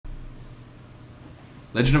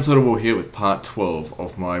Legend of Total War here with part 12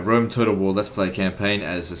 of my Rome Total War Let's Play campaign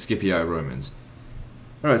as the Scipii Romans.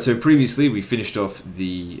 Alright, so previously we finished off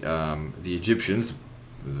the Egyptians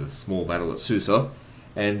with a small battle at Susa,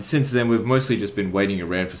 and since then we've mostly just been waiting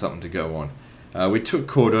around for something to go on. We took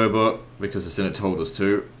Cordoba because the Senate told us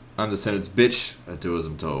to. I'm the Senate's bitch, I do as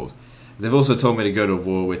I'm told. They've also told me to go to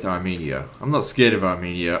war with Armenia. I'm not scared of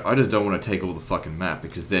Armenia, I just don't want to take all the fucking map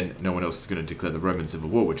because then no one else is going to declare the Roman Civil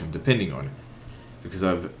War, which I'm depending on. Because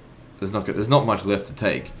there's not much left to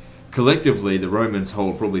take. Collectively, the Romans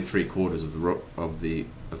hold probably 3/4 of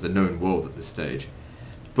the known world at this stage.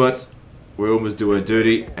 But we almost do our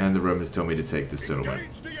dirty, and the Romans tell me to take this settlement.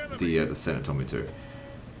 The Senate told me to,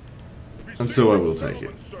 and so I will take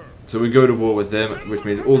it. So we go to war with them, which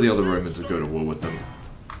means all the other Romans will go to war with them,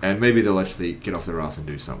 and maybe they'll actually get off their ass and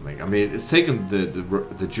do something. I mean, it's taken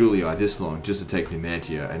the Julii this long just to take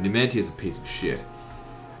Numantia, and Numantia is a piece of shit.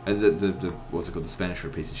 And what's it called? The Spanish are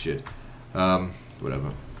a piece of shit.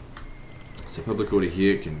 Whatever. So public order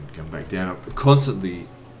here can come back down. I'm constantly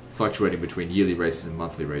fluctuating between yearly races and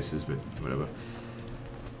monthly races, but whatever.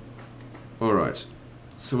 Alright.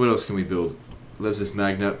 So what else can we build? Lepsis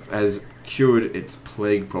Magna has cured its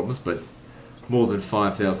plague problems, but more than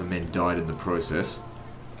 5,000 men died in the process.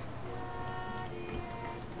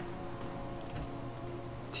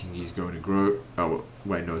 Tingy's going to grow. Oh,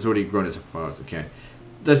 wait, no, it's already grown as far as it can.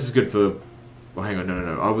 This is good for... Well, hang on,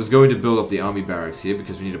 no. I was going to build up the army barracks here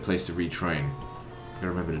because we need a place to retrain. Gotta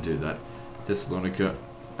remember to do that. Thessalonica.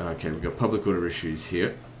 Okay, we've got public order issues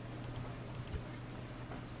here.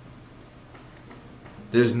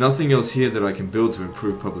 There's nothing else here that I can build to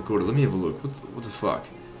improve public order. Let me have a look. What the fuck?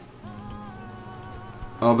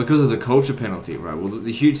 Oh, because of the culture penalty. Right, well,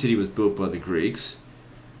 the huge city was built by the Greeks.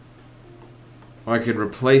 I can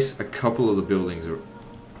replace a couple of the buildings...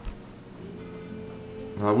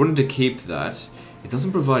 I wanted to keep that. It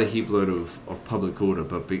doesn't provide a heap load of public order,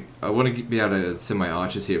 but I want to be able to send my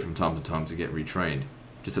archers here from time to time to get retrained.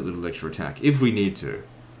 Just a little extra attack, if we need to.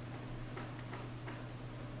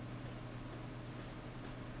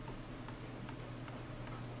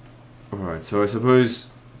 Alright, so I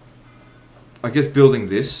suppose... I guess building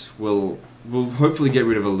this will hopefully get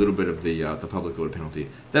rid of a little bit of the public order penalty.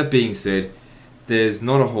 That being said, there's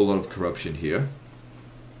not a whole lot of corruption here.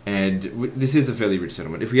 And this is a fairly rich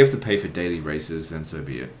settlement. If we have to pay for daily races, then so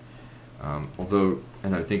be it. Although,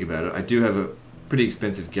 and I think about it, I do have a pretty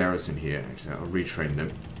expensive garrison here. Actually, I'll retrain them.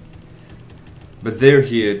 But they're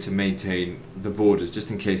here to maintain the borders, just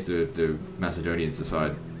in case the Macedonians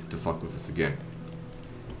decide to fuck with us again.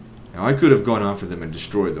 Now, I could have gone after them and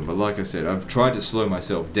destroyed them, but like I said, I've tried to slow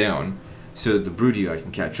myself down so that the Bruttii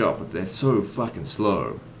can catch up, but they're so fucking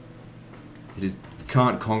slow. It just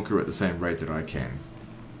can't conquer at the same rate that I can.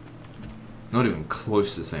 Not even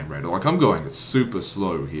close to the same rate. Like, I'm going super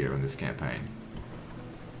slow here in this campaign.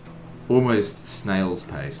 Almost snail's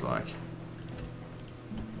pace, like.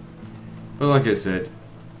 But like I said,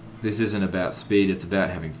 this isn't about speed, it's about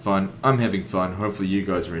having fun. I'm having fun, hopefully you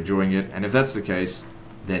guys are enjoying it, and if that's the case,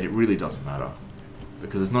 then it really doesn't matter.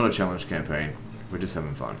 Because it's not a challenge campaign, we're just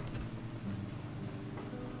having fun.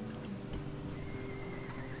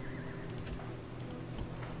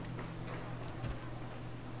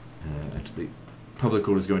 Actually, public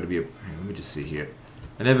order is going to be a... Let me just see here.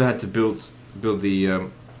 I never had to build the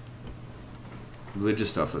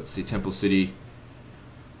religious stuff. Let's see, Temple City.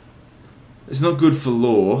 It's not good for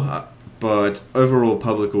law, but overall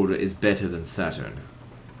public order is better than Saturn.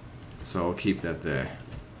 So I'll keep that there.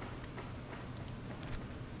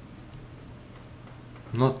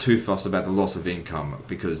 I'm not too fussed about the loss of income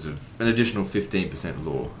because of an additional 15%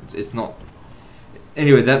 law. It's not...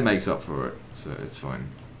 Anyway, that makes up for it, so it's fine.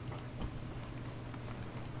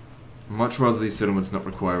 Much rather these settlements not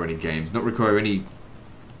require any games, not require any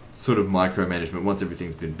sort of micromanagement once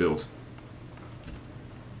everything's been built.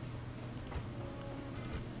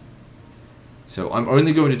 So I'm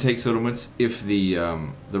only going to take settlements if the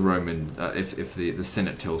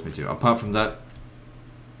Senate tells me to. Apart from that,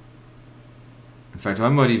 in fact, I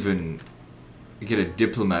might even get a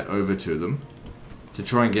diplomat over to them to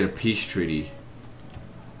try and get a peace treaty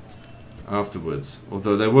afterwards,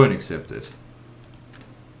 although they won't accept it.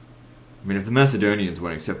 I mean, if the Macedonians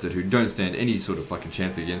won't accept it, who don't stand any sort of fucking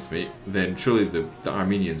chance against me, then surely the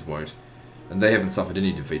Armenians won't. And they haven't suffered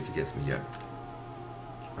any defeats against me yet.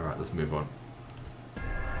 Alright, let's move on.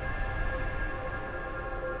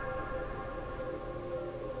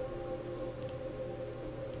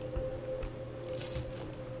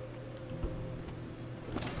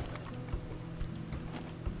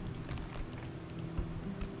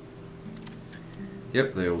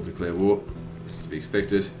 Yep, they all declare war. This is to be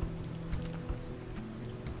expected.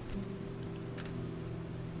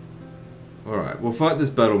 Alright, we'll fight this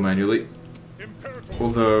battle manually.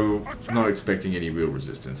 Although, not expecting any real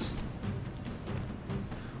resistance.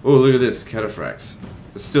 Oh, look at this, cataphracts.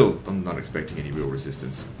 But still, I'm not expecting any real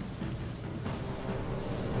resistance.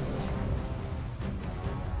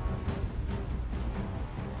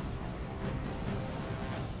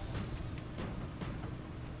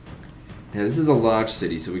 Now this is a large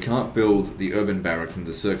city, so we can't build the urban barracks and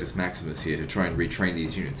the Circus Maximus here to try and retrain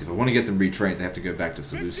these units. If I want to get them retrained, they have to go back to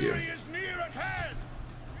Seleucia.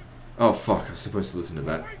 Oh fuck, I was supposed to listen to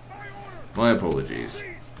that. My apologies.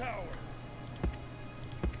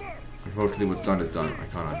 Unfortunately, what's done is done. I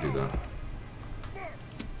can't undo that.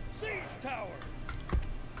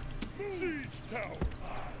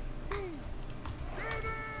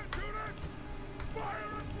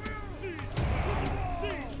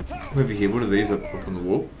 Over here, what are these up on the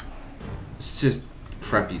wall? It's just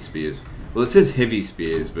crappy spears. Well, it says heavy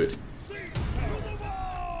spears, but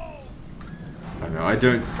I don't know. I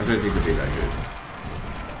don't think they'll be that good.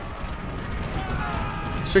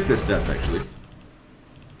 Let's check their stats actually.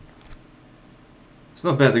 It's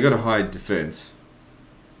not bad. They got a high defense.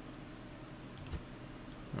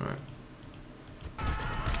 All right.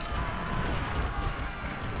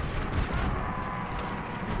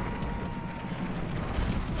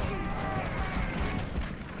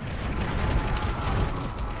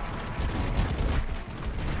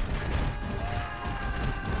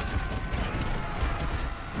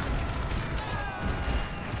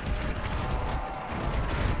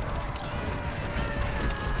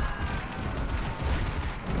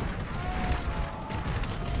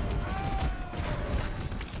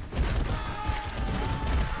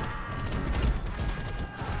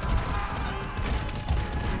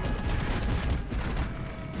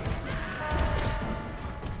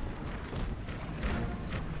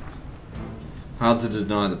 Hard to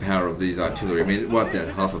deny the power of these artillery. I mean, it wiped out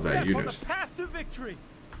half of that unit. The path to victory.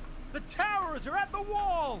 The towers are at the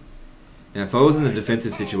walls. Now, if I was in a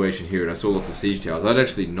defensive situation here and I saw lots of siege towers, I'd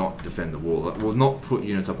actually not defend the wall. I will not put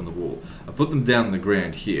units up on the wall. I put them down on the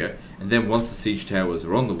ground here, and then once the siege towers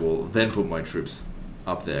are on the wall, then put my troops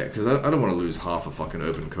up there. Because I don't want to lose half a fucking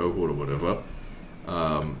urban cohort or whatever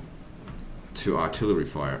to artillery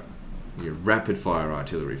fire. Your rapid fire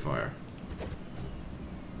artillery fire.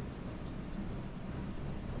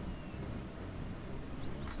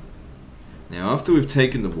 Now, after we've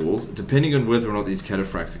taken the walls, depending on whether or not these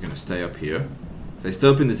cataphracts are going to stay up here, if they stay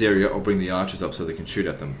up in this area, I'll bring the archers up so they can shoot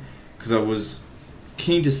at them. Because I was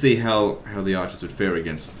keen to see how the archers would fare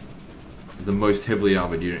against the most heavily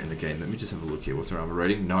armoured unit in the game. Let me just have a look here. What's their armour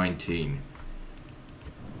rating? 19.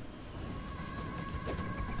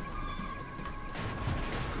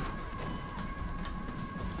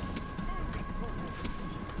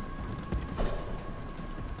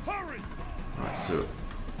 Alright, so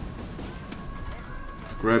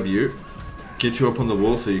grab you, get you up on the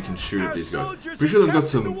wall so you can shoot at these guys. Pretty sure they've got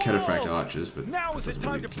some cataphract archers, but now is the doesn't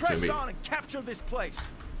time really to concern press me. on and capture this place.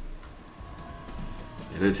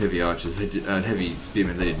 Yeah, those heavy archers, they did, heavy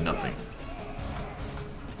spearmen, they did nothing.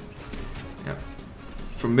 Yeah.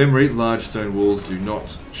 From memory, large stone walls do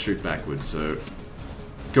not shoot backwards, so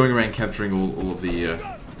going around capturing all of the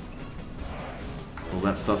all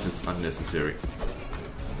that stuff is unnecessary.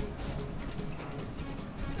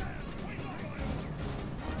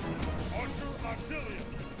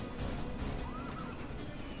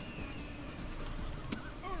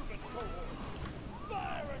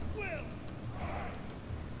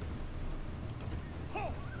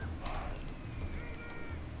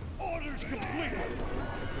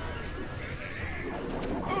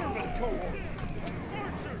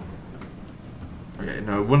 Okay,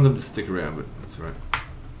 no, I wanted them to stick around, but that's alright.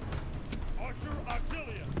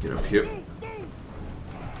 Get up here.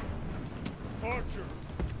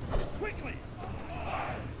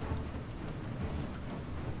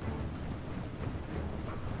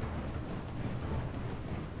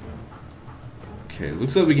 Okay,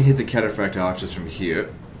 looks like we can hit the cataphract archers from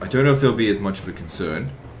here. I don't know if they'll be as much of a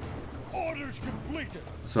concern.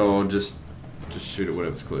 So I'll just shoot at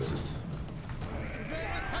whatever's closest.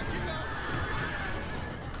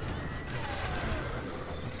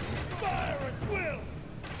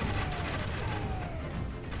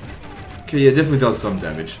 Okay, yeah, it definitely does some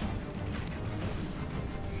damage.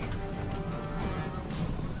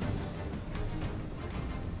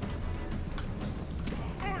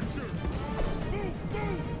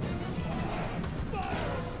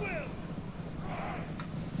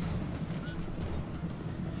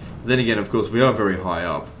 Then again, of course, we are very high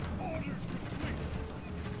up.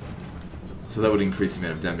 So that would increase the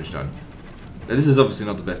amount of damage done. Now, this is obviously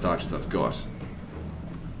not the best archers I've got.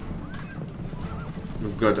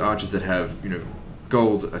 we've got archers that have, you know,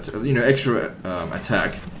 gold, you know, extra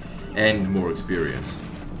attack and more experience.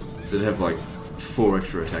 So they'd have like 4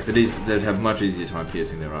 extra attack. They'd have much easier time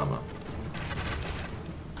piercing their armor.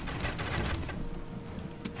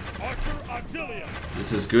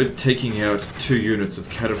 This is good. Taking out 2 units of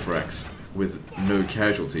cataphracts with no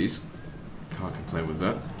casualties. Can't complain with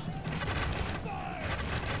that.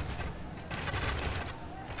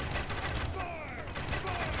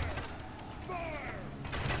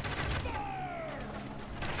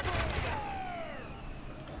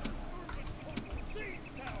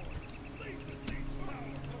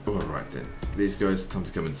 Alright then. These guys, time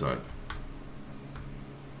to come inside.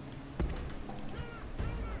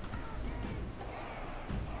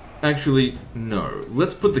 Actually, no.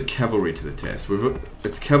 Let's put the cavalry to the test.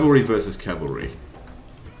 It's cavalry versus cavalry.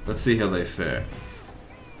 Let's see how they fare.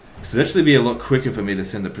 Because it'd actually be a lot quicker for me to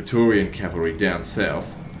send the Praetorian cavalry down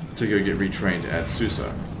south to go get retrained at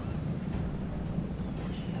Susa.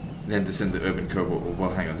 Then to send the urban cohort.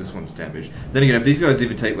 Well, hang on, this one's damaged. Then again, if these guys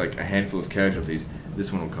even take like a handful of casualties,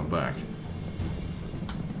 this one will come back.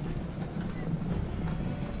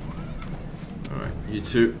 Alright, you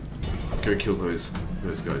two, go kill those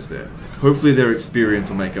guys there. Hopefully their experience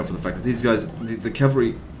will make up for the fact that these guys, the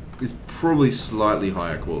cavalry is probably slightly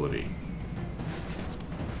higher quality.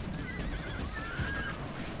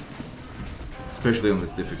 Especially on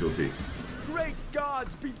this difficulty. Great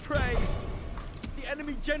gods be praised! The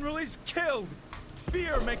enemy general is killed!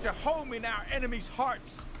 Fear makes a home in our enemies'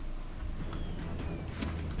 hearts!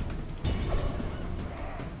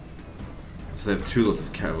 So they have 2 lots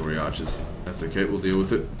of cavalry archers. That's okay, we'll deal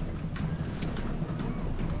with it.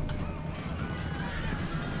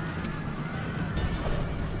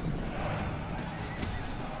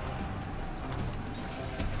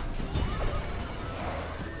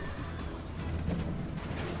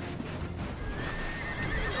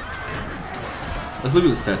 Let's look at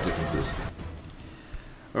the stat differences.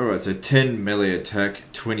 Alright, so 10 melee attack,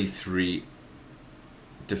 23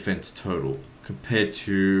 defense total, compared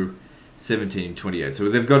to 17 and 28. So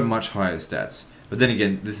they've got much higher stats. But then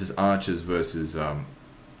again, this is archers versus you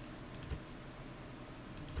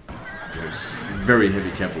know, very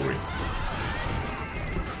heavy cavalry.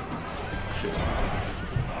 Shit.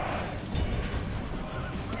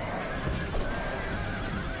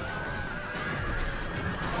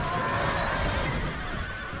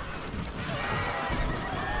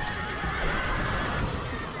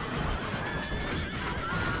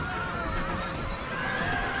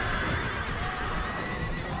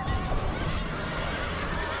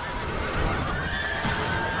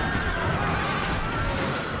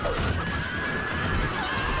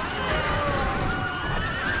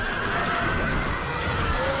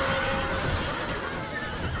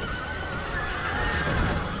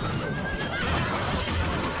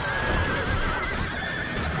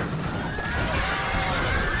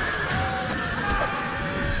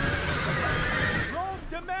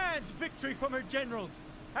 From her generals,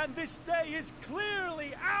 and this day is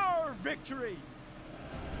clearly our victory.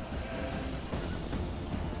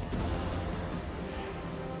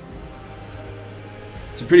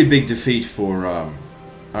 It's a pretty big defeat for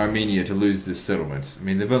Armenia to lose this settlement. I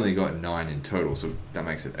mean, they've only got 9 in total, so that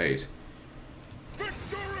makes it 8.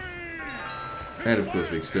 Victory! And of course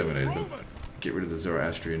we exterminated them. Get rid of the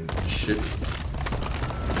Zoroastrian shit.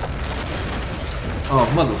 Oh,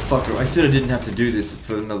 motherfucker, I said I didn't have to do this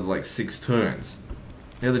for another, like, 6 turns.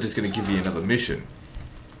 Now they're just gonna give me another mission.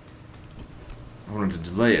 I wanted to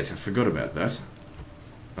delay it, I forgot about that.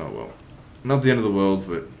 Oh well. Not the end of the world,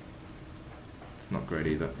 but it's not great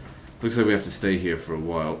either. Looks like we have to stay here for a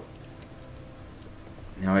while.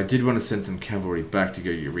 Now, I did want to send some cavalry back to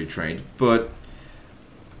go get retrained, but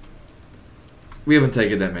we haven't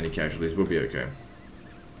taken that many casualties, we'll be okay.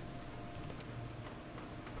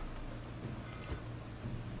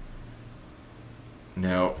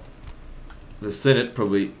 Now, the Senate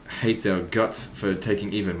probably hates our guts for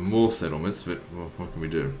taking even more settlements, but well, what can we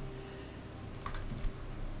do?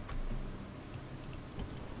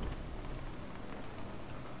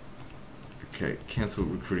 Okay, cancel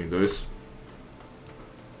recruiting those.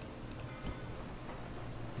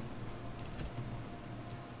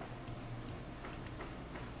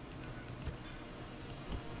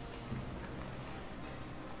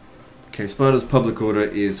 Okay, Sparta's public order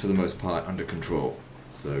is for the most part under control.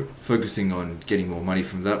 So, focusing on getting more money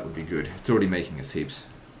from that would be good. It's already making us heaps.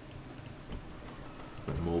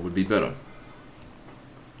 But more would be better.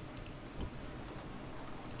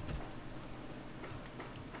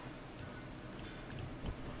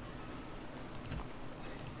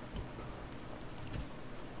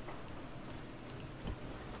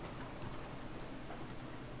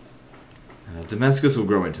 Damascus will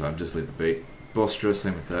grow in time, just leave it be. Bostra,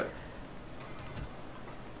 same with that.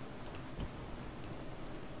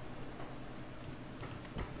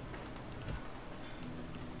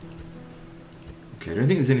 Okay, I don't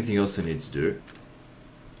think there's anything else I need to do.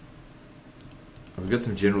 We've got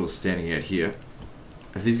some generals standing out here.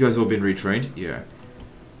 Have these guys all been retrained? Yeah.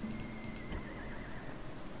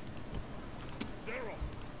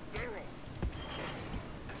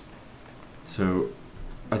 So,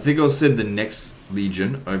 I think I'll send the next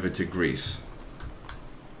legion over to Greece.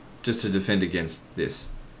 Just to defend against this.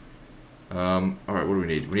 Alright, what do we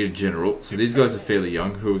need? We need a general. So these guys are fairly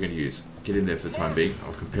young. Who are we going to use? Get in there for the time being.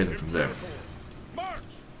 I'll compare them from there.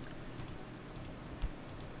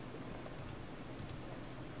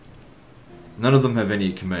 None of them have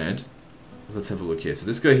any command. Let's have a look here. So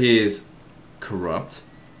this guy here is corrupt.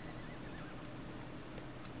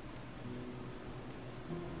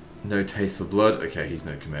 No taste of blood. Okay, he's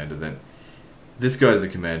no commander then. This guy's a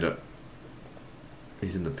commander.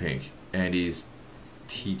 He's in the pink. And he's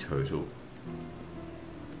teetotal.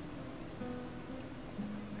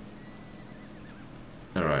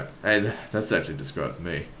 Alright. Hey, that's actually describes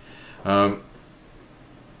me.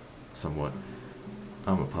 Somewhat.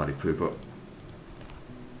 I'm a party pooper.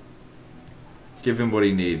 Give him what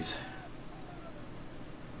he needs.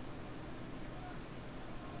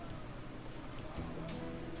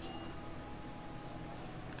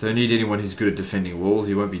 Don't need anyone who's good at defending walls,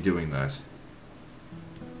 he won't be doing that.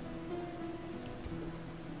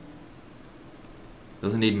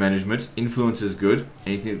 Doesn't need management. Influence is good.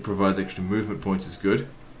 Anything that provides extra movement points is good.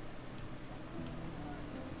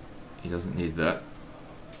 He doesn't need that.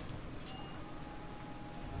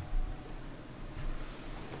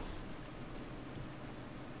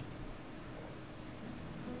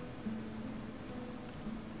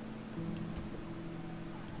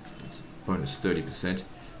 It's bonus 30%.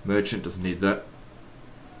 Merchant doesn't need that.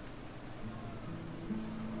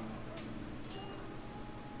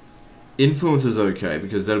 Influence is okay,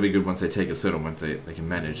 because that'll be good once they take a settlement, they can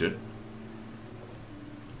manage it.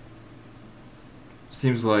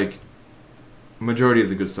 Seems like majority of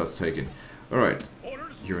the good stuff's taken. Alright,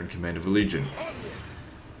 you're in command of a legion.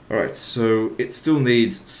 Alright, so it still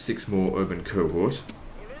needs 6 more urban cohort.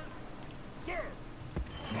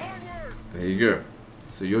 There you go.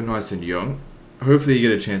 So you're nice and young. Hopefully you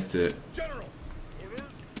get a chance to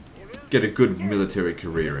get a good military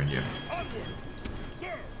career in you.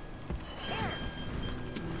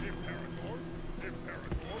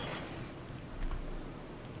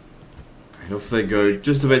 And off they go,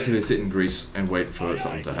 just to basically sit in Greece and wait for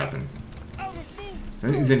something to happen. I don't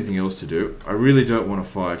think there's anything else to do. I really don't want to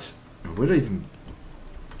fight. Where did I even...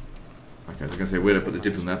 Okay, I was going to say where did I put the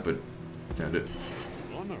diplomat, but I found it.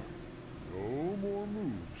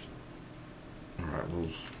 Alright, well,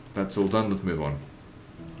 that's all done. Let's move on.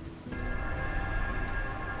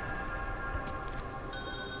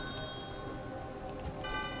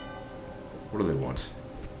 What do they want?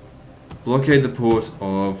 Blockade the port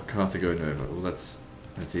of Carthago Nova. Well, that's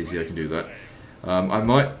easy. I can do that. I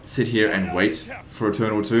might sit here and wait for a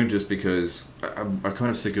turn or two, just because I'm kind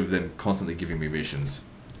of sick of them constantly giving me missions.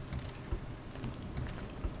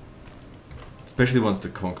 Especially ones to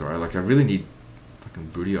conquer. I really need fucking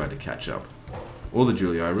Budii to catch up. Or the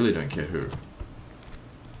Julii, I really don't care who.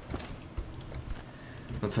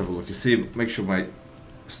 Let's have a look. You see, make sure my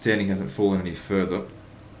standing hasn't fallen any further.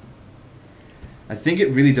 I think it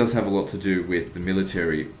really does have a lot to do with the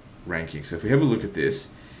military ranking. So if we have a look at this,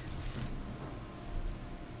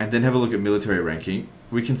 and then have a look at military ranking,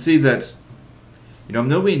 we can see that, you know, I'm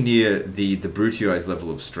nowhere near the Brutii's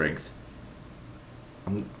level of strength.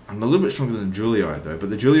 I'm a little bit stronger than the Julii though, but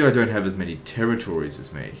the Julii don't have as many territories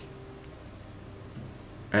as me.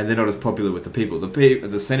 And they're not as popular with the people.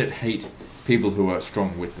 The Senate hate people who are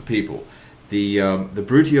strong with the people. The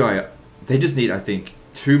Brutii, they just need, I think,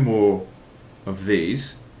 2 more of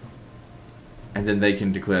these, and then they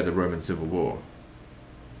can declare the Roman Civil War.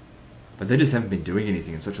 But they just haven't been doing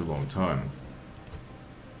anything in such a long time.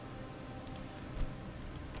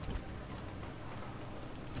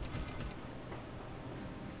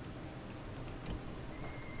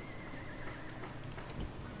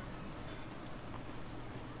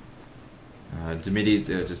 Dimidi,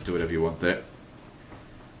 just do whatever you want there.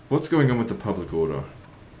 What's going on with the public order?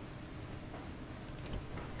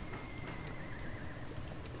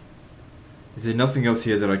 Is there nothing else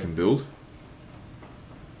here that I can build?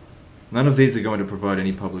 None of these are going to provide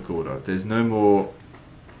any public order. There's no more...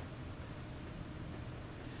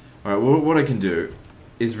 Alright, well, what I can do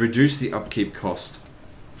is reduce the upkeep cost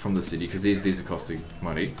from the city, because these are costing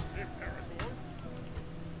money.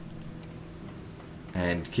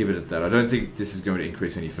 and keep it at that. I don't think this is going to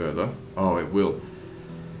increase any further. Oh, it will.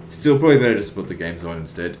 Still, probably better just put the games on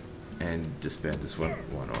instead and disband this one.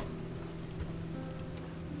 Why not?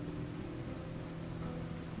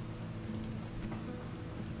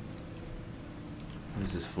 What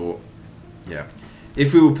is this for? Yeah.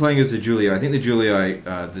 If we were playing as the Julii, I think the Julii,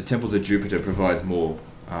 the Temple to Jupiter provides more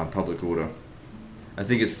public order. I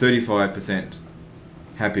think it's 35%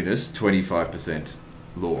 happiness, 25%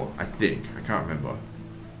 law. I think. I can't remember.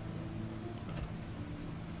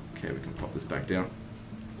 Okay, we can pop this back down.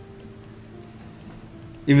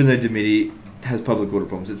 Even though Dimity has public order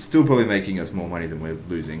problems, it's still probably making us more money than we're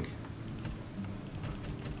losing.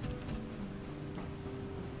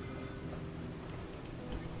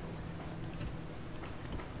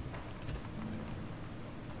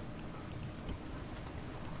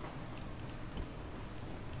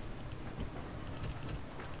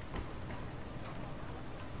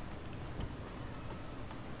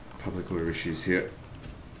 Public order issues here.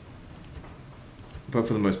 But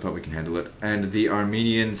for the most part we can handle it. And the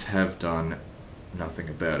Armenians have done nothing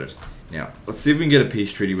about it. Now, let's see if we can get a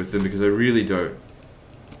peace treaty with them, because I really don't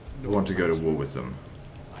want to go to war with them.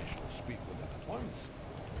 I shall speak with them at once.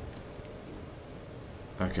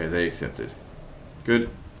 Okay, they accepted. Good.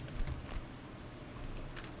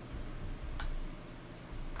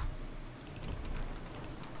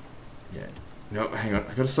 Yeah. No, hang on.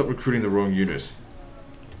 I gotta stop recruiting the wrong unit.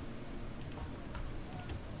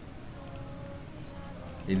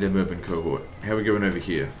 Need them urban cohort. How are we going over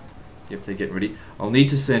here? Yep, they're getting ready. I'll need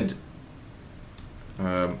to send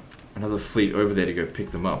another fleet over there to go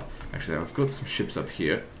pick them up. Actually, I've got some ships up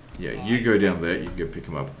here. Yeah, you go down there, you can go pick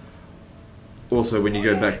them up. Also, when you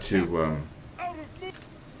go back to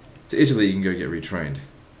Italy, you can go get retrained.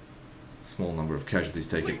 Small number of casualties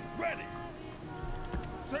taken.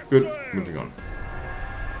 Good, moving on.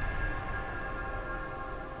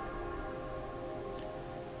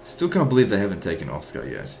 Still can't believe they haven't taken Oscar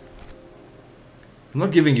yet. I'm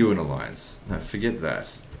not giving you an alliance. No, forget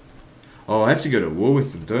that. Oh, I have to go to war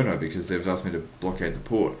with them, don't I? Because they've asked me to blockade the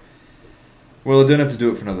port. Well, I don't have to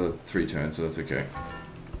do it for another 3 turns, so that's okay.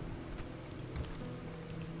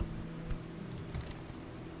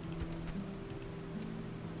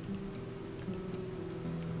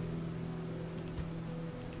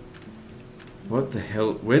 What the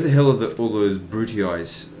hell? Where the hell are all those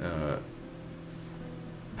Brutii's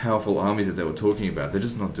powerful armies that they were talking about? They're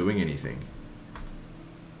just not doing anything.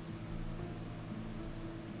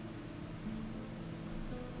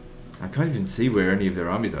 I can't even see where any of their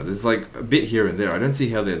armies are. There's like a bit here and there. I don't see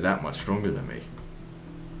how they're that much stronger than me.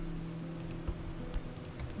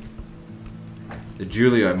 The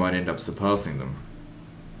Julii might end up surpassing them.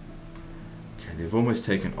 Okay, they've almost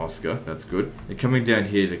taken Oscar. That's good. They're coming down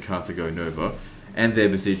here to Carthago Nova, and they're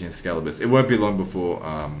besieging Scalibus. It won't be long before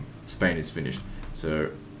Spain is finished. So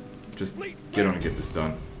just get on and get this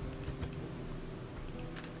done.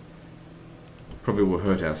 Probably will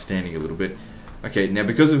hurt our standing a little bit. Okay, now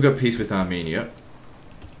because we've got peace with Armenia,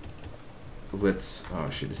 let's... Oh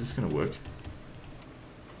shit, is this going to work?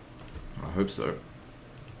 I hope so.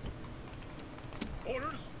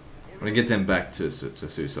 I'm going to get them back to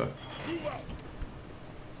Susa.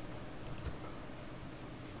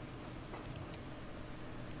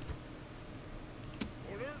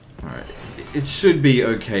 Alright, it should be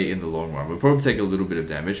okay in the long run. We'll probably take a little bit of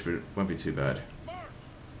damage, but it won't be too bad.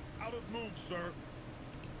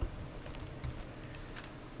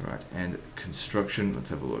 Right, and construction, let's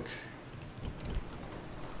have a look.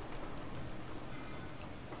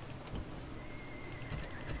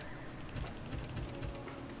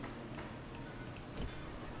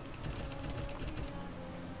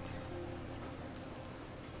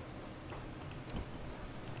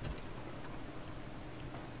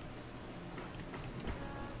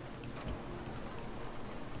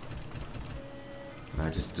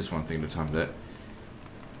 Just one thing at a time there.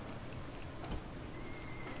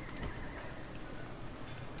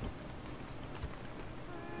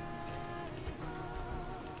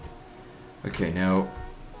 Okay, now,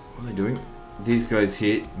 what are they doing? These guys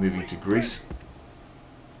here, moving to Greece.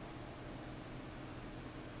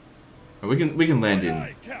 Oh, we can land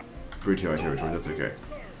in Brutii territory, that's okay.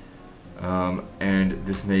 And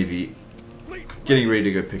this navy, getting ready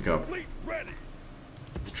to go pick up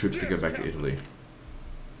the troops to go back to Italy.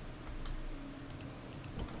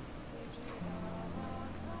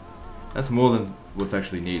 That's more than what's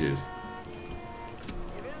actually needed.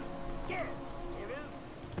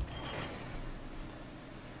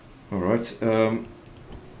 Alright, well,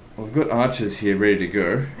 I've got archers here ready to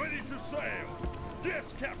go.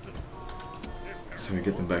 So we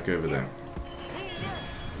get them back over there.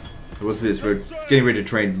 So what's this? We're getting ready to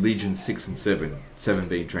train Legion 6 and 7. 7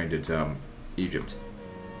 being trained at Egypt.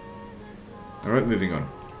 Alright, moving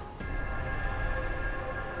on.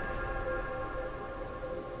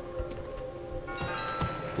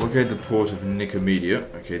 Blockade the port of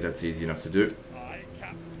Nicomedia. Okay, that's easy enough to do.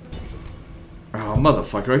 Oh,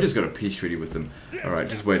 motherfucker, I just got a peace treaty with them. Alright,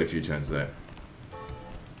 just wait a few turns there.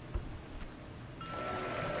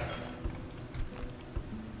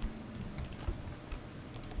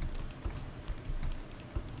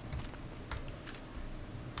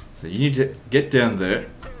 So you need to get down there,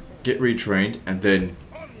 get retrained, and then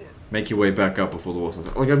make your way back up before the war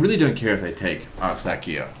starts. Like, I really don't care if they take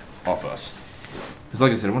Arsacia off us. Because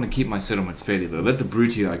like I said, I want to keep my settlements fairly low. Let the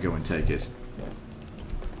Brutii go and take it.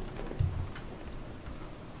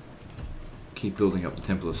 Keep building up the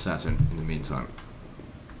Temple of Saturn in the meantime.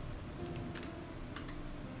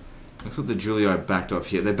 Looks like the Julii backed off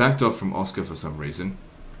here. They backed off from Oscar for some reason.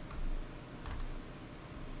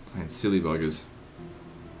 Playing silly buggers.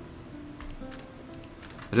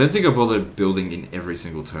 I don't think I'll bother building in every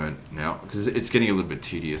single turn now, because it's getting a little bit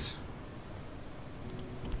tedious.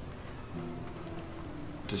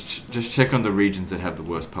 Just check on the regions that have the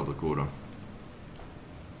worst public order.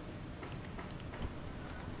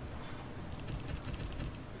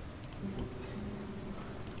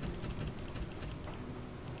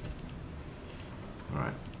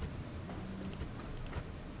 Alright.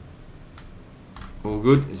 All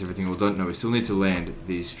good? Is everything all done? No, we still need to land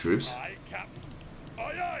these troops.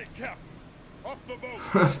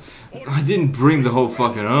 I didn't bring the whole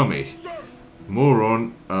fucking army.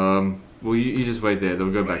 Moron. Well, you just wait there.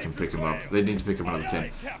 They'll go back and pick them up. They need to pick up another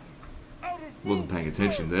 10. Wasn't paying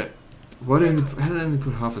attention there. How did I only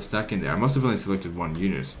put half a stack in there? I must have only selected one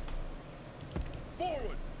unit.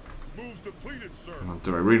 Alright,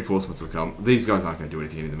 reinforcements will come. These guys aren't going to do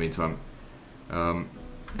anything in the meantime.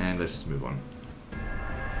 And let's just move on.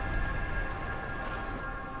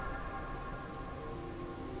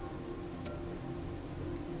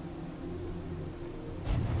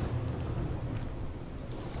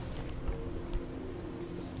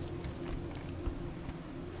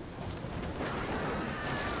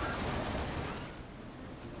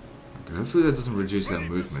 Hopefully that doesn't reduce our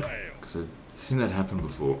movement, because I've seen that happen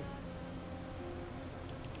before.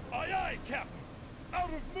 Aye, aye, Captain. Out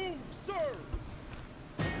of move, sir.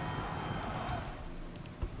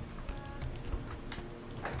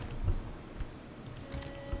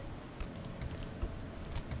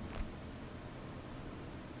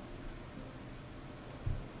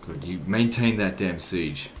 Good, you maintain that damn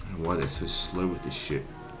siege. I don't know why they're so slow with this shit.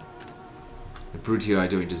 The Brutii are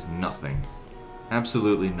doing just nothing.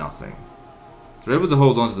 Absolutely nothing. They're able to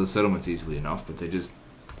hold on to the settlements easily enough, but they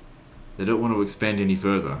don't want to expand any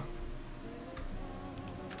further.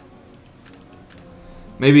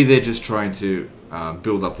 Maybe they're just trying to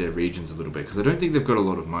build up their regions a little bit, because I don't think they've got a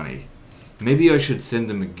lot of money. Maybe I should send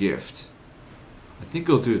them a gift. I think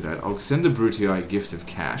I'll do that. I'll send the Brutii a gift of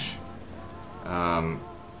cash. Because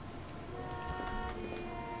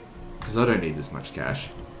I don't need this much cash.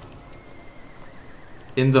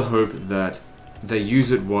 In the hope that they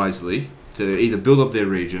use it wisely to either build up their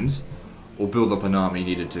regions or build up an army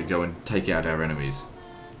needed to go and take out our enemies.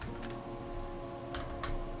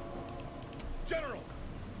 General,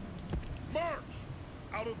 march!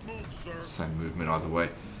 Out of move, sir. Same movement either way.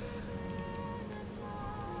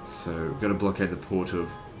 So, we've got to blockade the port of...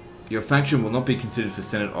 Your faction will not be considered for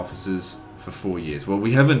Senate officers for 4 years. Well,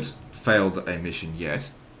 we haven't failed a mission yet.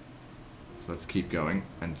 So let's keep going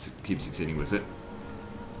and keep succeeding with it.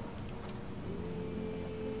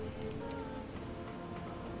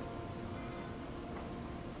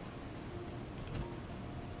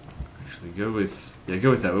 Go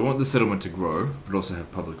with that. We want the settlement to grow, but also have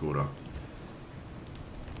public order.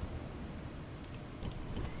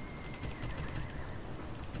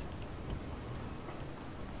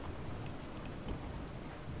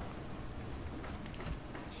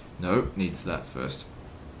 No, needs that first.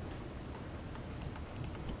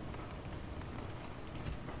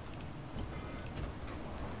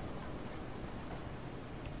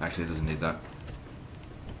 Actually, it doesn't need that.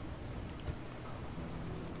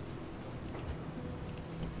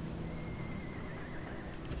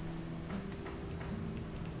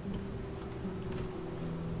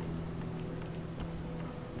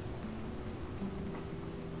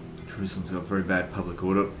 Jerusalem's got very bad public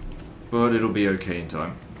order, but it'll be okay in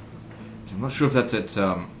time. I'm not sure if that's at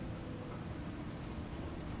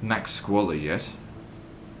max squalor yet.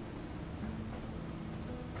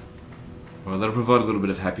 Well, that'll provide a little bit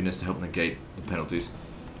of happiness to help negate the penalties.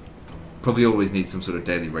 Probably always need some sort of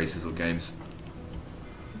daily races or games.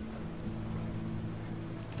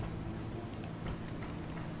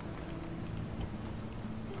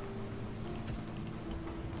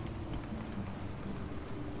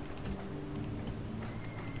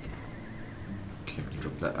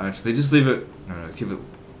 Actually, just leave it. No, keep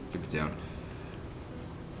it down.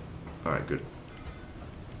 All right, good.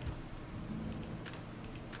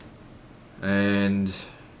 And is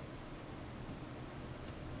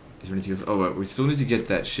there anything else? Oh, wait, we still need to get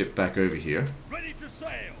that ship back over here. Ready to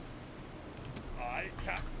sail. Aye,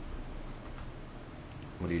 Captain.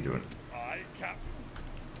 What are you doing? Aye, Captain.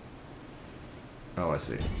 Oh, I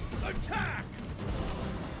see. Attack!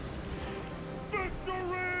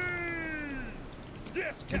 Victory!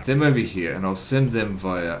 Yes, Get Captain. them over here, and I'll send them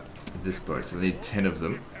via this boat. So I need 10 of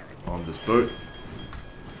them on this boat.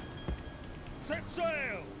 Set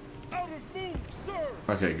sail. Out of move, sir.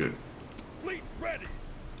 Okay, good. Fleet ready.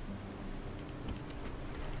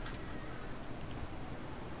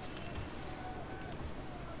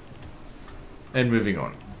 And moving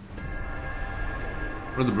on.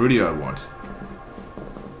 What are the broody I want?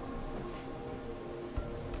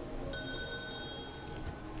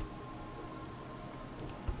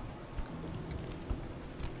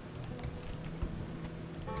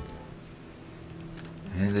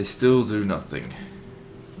 And they still do nothing.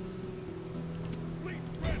 Fleet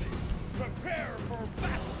ready. Prepare for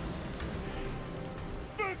battle.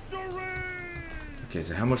 Victory! Okay,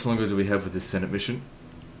 so how much longer do we have with this Senate mission?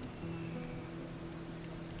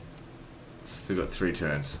 Still got 3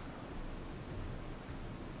 turns.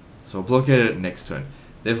 So I'll blockade it next turn.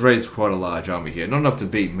 They've raised quite a large army here. Not enough to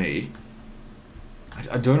beat me.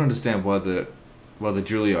 I don't understand why the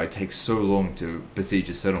Julii takes so long to besiege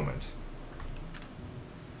a settlement.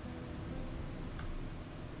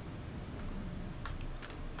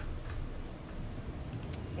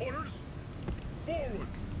 Orders. Forward.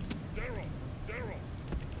 Darrow.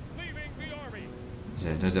 Leaving the army.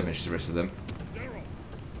 Yeah, no damage to the rest of them. Darrow.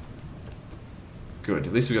 Good,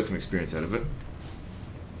 at least we got some experience out of it.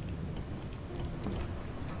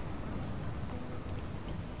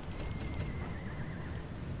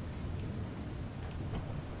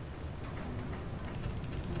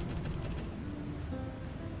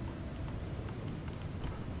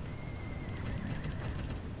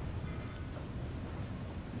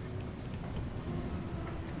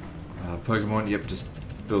 Pokemon, yep, just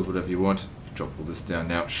build whatever you want. Drop all this down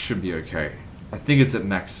now, it should be okay. I think it's at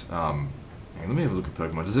max, hang on, let me have a look at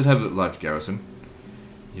Pokemon. Does it have a large garrison?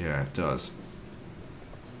 Yeah, it does.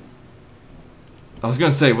 I was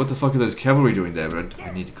gonna say, what the fuck are those cavalry doing there, but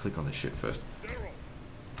I need to click on this shit first.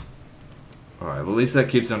 Alright, well at least that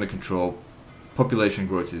keeps it under control. Population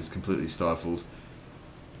growth is completely stifled.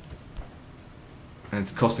 And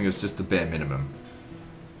it's costing us just the bare minimum.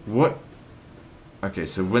 What? Okay,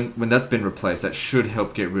 so when that's been replaced, that should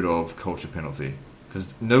help get rid of culture penalty.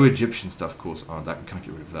 Because no Egyptian stuff course. Oh, that can't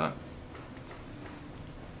get rid of that.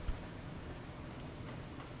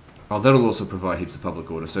 Oh, that'll also provide heaps of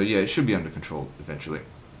public order. So yeah, it should be under control eventually.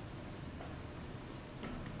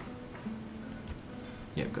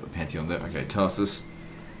 Yep, got the Pantheon there. Okay, Tarsus.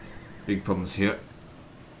 Big problems here.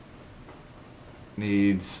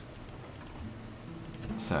 Needs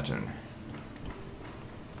Saturn.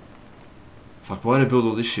 Fuck, why did I build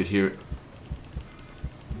all this shit here?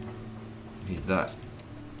 Need that.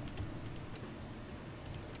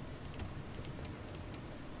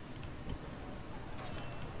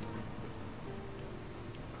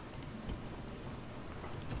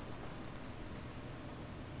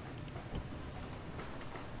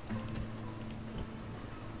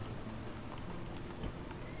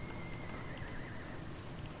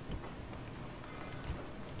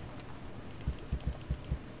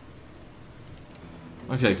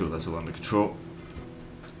 Okay, cool, that's all under control.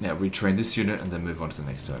 Now retrain this unit and then move on to the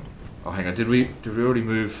next turn. Oh, hang on, did we already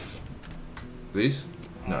move these?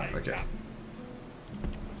 No, okay.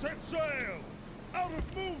 Set sail! Out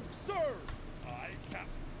of move, sir! Aye, Captain.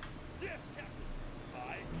 Yes, Captain.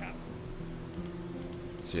 Aye, Captain.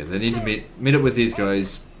 So yeah, they need to meet up with these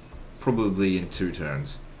guys probably in 2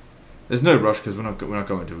 turns. There's no rush because we're not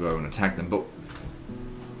going to go and attack them, but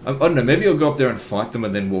I don't know, maybe I'll go up there and fight them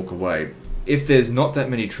and then walk away. If there's not that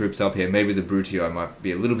many troops up here, maybe the Brutii might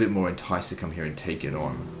be a little bit more enticed to come here and take it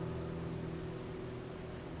on.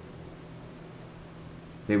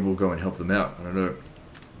 Maybe we'll go and help them out, I don't know.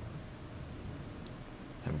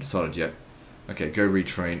 Haven't decided yet. Okay, go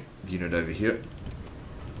retrain the unit over here.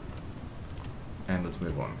 And let's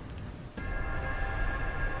move on.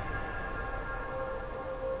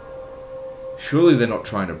 Surely they're not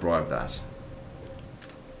trying to bribe that.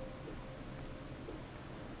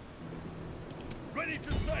 Ready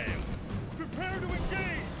to sail! Prepare to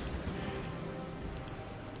engage!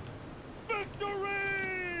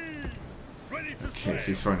 Victory! Ready to Okay,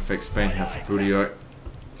 sail! ceasefire infect Spain, House of Brutii.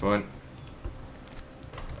 Fine.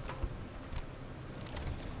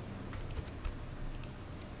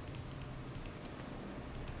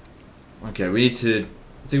 Okay, we need to...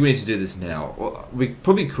 I think we need to do this now. Well, we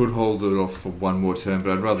probably could hold it off for one more turn,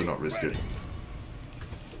 but I'd rather not risk it.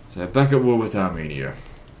 So back at war with Armenia.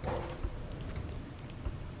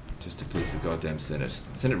 Just to please the goddamn Senate.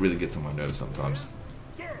 The Senate really gets on my nerves sometimes.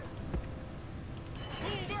 Sir!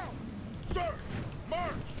 Move out! Sir!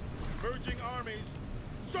 March! Merging armies!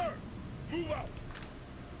 Sir! Move out!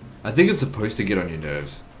 I think it's supposed to get on your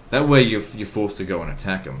nerves. That way you're forced to go and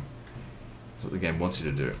attack them. That's what the game wants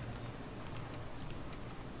you to do.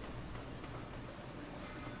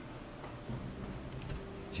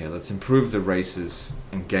 Okay, let's improve the races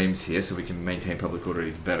and games here so we can maintain public order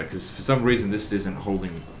even better, because for some reason this isn't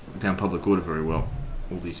holding down public order very well,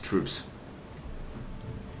 all these troops.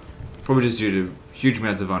 Probably just due to huge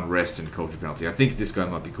amounts of unrest and culture penalty. I think this guy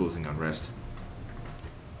might be causing unrest.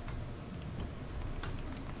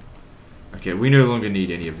 Okay, we no longer need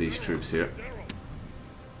any of these troops here,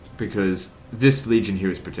 because this legion here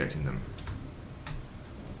is protecting them.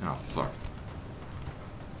 Oh, fuck.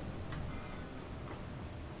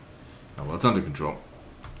 Oh, well, it's under control.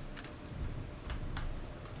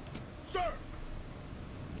 Sir!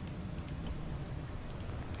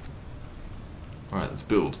 Alright, let's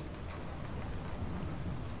build.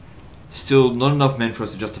 Still, not enough men for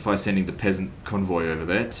us to justify sending the peasant convoy over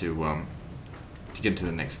there to get to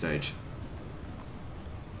the next stage.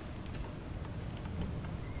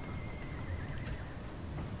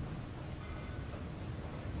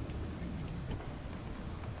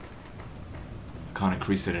 Can't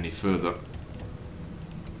increase it any further.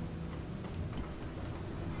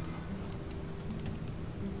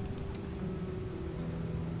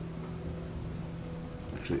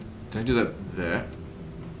 Actually, don't do that there.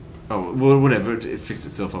 Oh, well, whatever. It fixed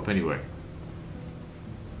itself up anyway.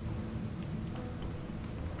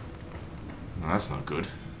 No, that's not good.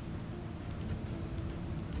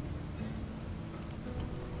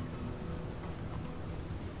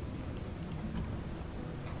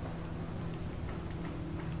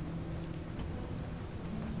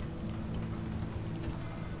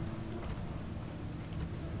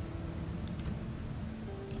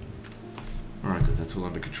 Alright, good, that's all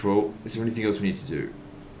under control. Is there anything else we need to do?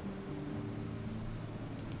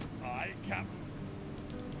 Aye, Captain.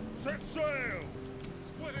 Set sail!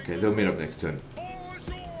 Okay, they'll meet up next turn. All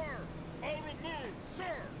ashore! Out of moon, sir!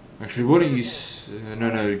 Actually, why don't you...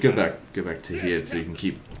 no, go back to here so you can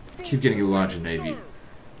keep getting a larger navy.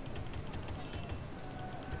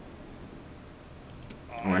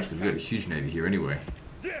 Oh, actually, we've got a huge navy here anyway.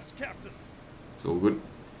 Yes, Captain! It's all good.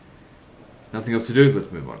 Nothing else to do,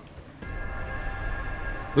 let's move on.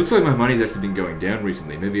 Looks like my money's actually been going down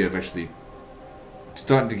recently. Maybe I've actually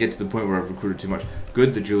started to get to the point where I've recruited too much.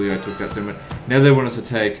 Good, the Julii took that settlement. Now they want us to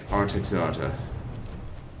take Artaxata.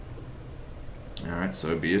 Alright,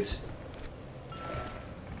 so be it.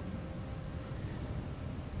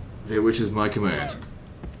 There which is my command.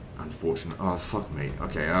 Unfortunate. Oh, fuck me.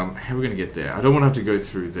 Okay, how are we gonna get there? I don't want to have to go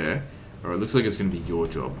through there. Alright, looks like it's gonna be your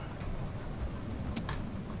job.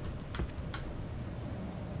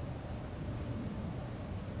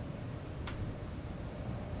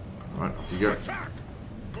 Alright, off you go.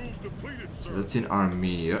 Move depleted, So sir. that's in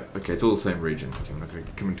Armenia. Okay, it's all the same region. Okay, I'm not going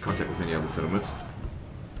to come into contact with any other settlements.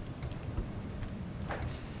 Is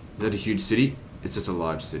that a huge city? It's just a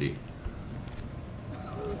large city.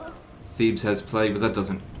 Thebes has plague, but that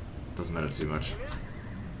doesn't matter too much.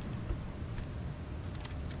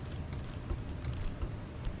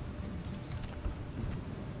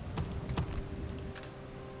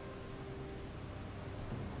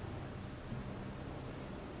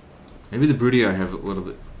 Maybe the Bruttii have a lot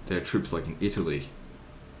of their troops like in Italy.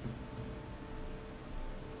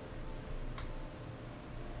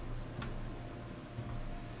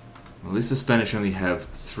 Well, at least the Spanish only have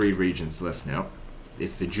 3 regions left now.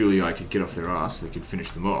 If the Julii could get off their ass, they could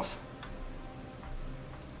finish them off.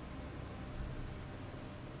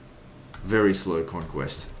 Very slow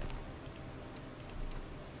conquest.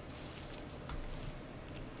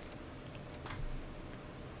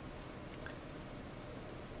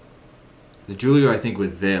 The Julii, I think, were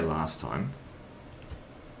there last time.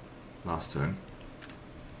 Last turn.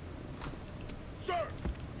 Sir,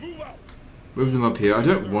 move out! Move them up here. I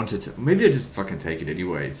don't want it to... Maybe I just fucking take it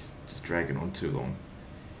anyway. It's just dragging on too long.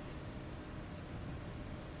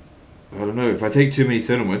 I don't know. If I take too many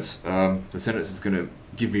settlements, the Senate is going to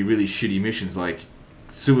give me really shitty missions like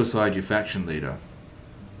suicide your faction leader.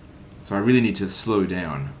 So I really need to slow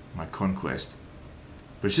down my conquest.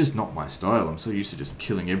 But it's just not my style. I'm so used to just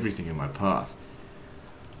killing everything in my path.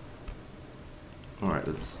 Alright,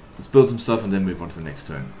 let's build some stuff and then move on to the next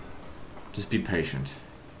turn. Just be patient.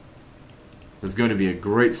 There's going to be a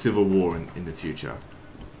great civil war in the future.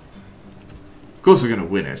 Of course we're going to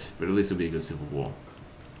win it, but at least it'll be a good civil war.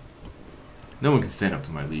 No one can stand up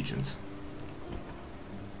to my legions.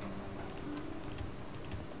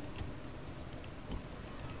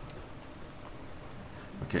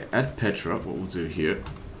 Okay, at Petra, what we'll do here,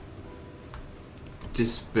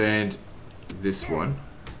 disband this one,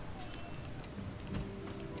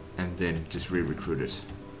 and then just re-recruit it.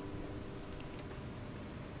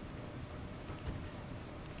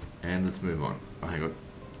 And let's move on. Oh, hang on.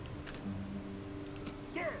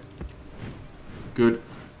 Good.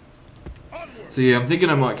 So yeah, I'm thinking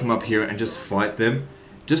I might come up here and just fight them,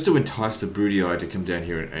 just to entice the Brutii to come down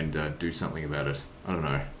here and do something about it. I don't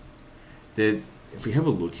know. If we have a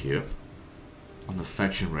look here on the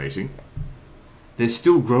faction rating, they're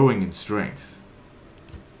still growing in strength.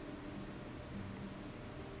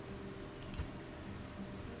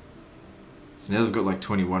 So now they've got like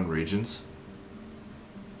 21 regions.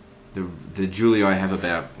 The Julii have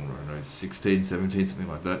about, I don't know, 16, 17, something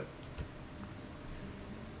like that.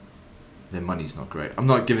 Their money's not great. I'm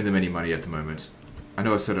not giving them any money at the moment. I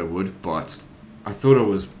know I said I would, but I thought I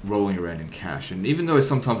was rolling around in cash. And even though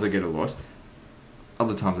sometimes I get a lot,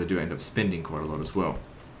 other times I do end up spending quite a lot as well.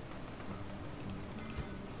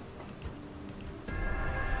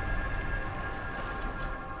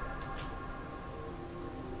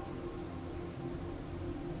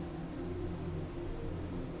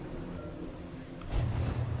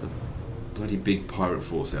 The bloody big pirate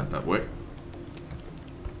force out that way.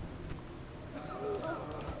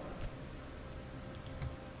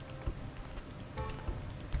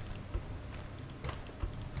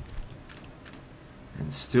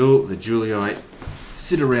 Still, the Julii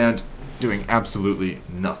sit around doing absolutely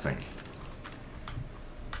nothing.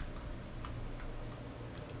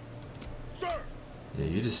 Sir. Yeah,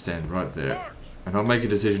 you just stand right there. And I'll make a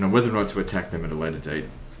decision on whether or not to attack them at a later date.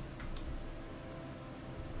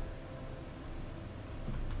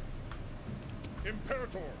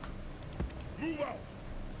 Imperator. Move out.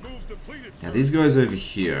 Move depleted. Now these guys over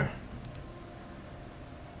here.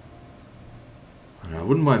 I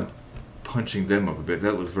wouldn't mind punching them up a bit.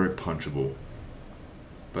 That looks very punchable.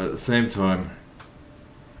 But at the same time,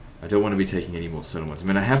 I don't want to be taking any more settlements. I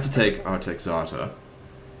mean, I have to take Artaxata.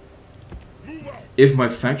 If my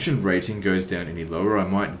faction rating goes down any lower, I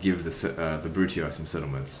might give the Brutii some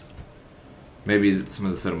settlements. Maybe some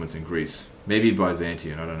of the settlements in Greece. Maybe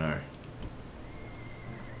Byzantium, I don't know.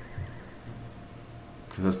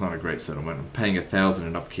 Because that's not a great settlement. I'm paying 1,000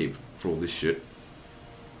 in upkeep for all this shit.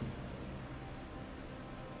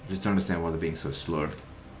 I just don't understand why they're being so slow.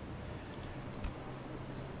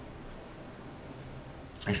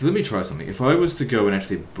 Actually, let me try something. If I was to go and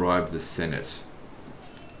actually bribe the Senate...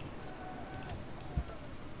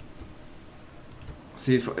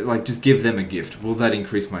 See if, like, just give them a gift. Will that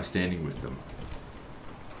increase my standing with them?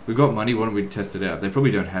 We've got money, why don't we test it out? They probably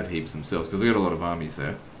don't have heaps themselves, because they've got a lot of armies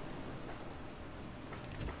there.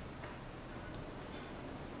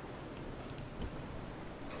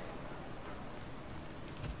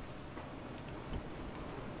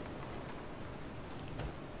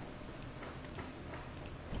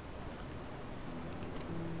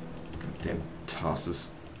 Goddamn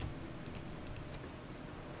Tarsus.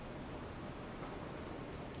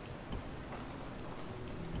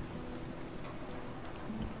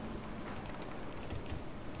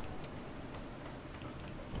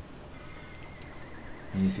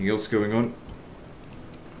 Anything else going on?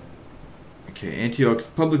 Okay, Antioch's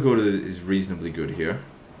public order is reasonably good here.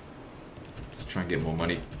 Let's try and get more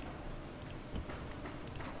money.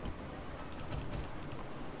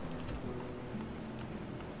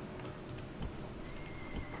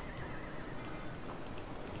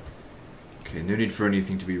 Okay, no need for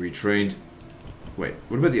anything to be retrained. Wait,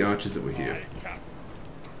 what about the archers that were here? Yeah,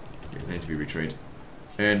 they need to be retrained.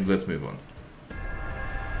 And let's move on.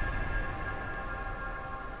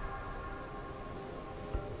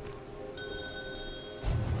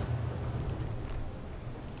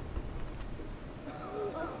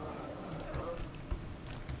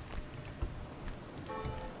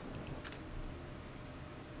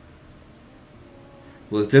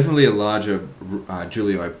 Well, there's definitely a larger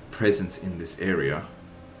Julii presence in this area.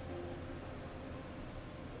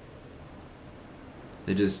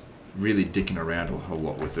 They're just really dicking around a whole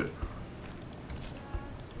lot with it.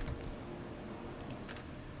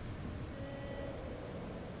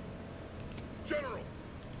 General,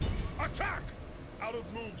 attack! Out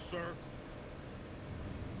of move, sir.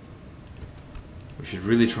 We should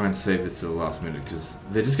really try and save this to the last minute, because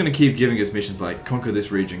they're just going to keep giving us missions like conquer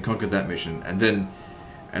this region, conquer that mission, and then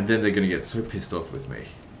they're going to get so pissed off with me.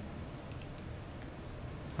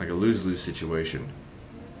 It's like a lose-lose situation.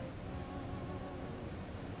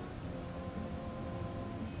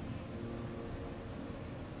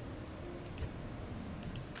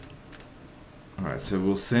 Alright, so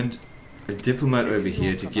we'll send a diplomat over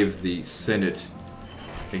here to give the Senate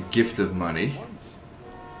a gift of money.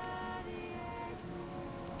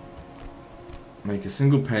 Make a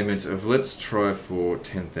single payment of, let's try for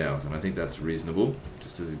 10,000. I think that's reasonable,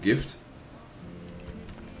 just as a gift.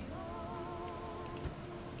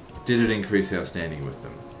 Did it increase our standing with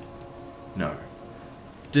them? No.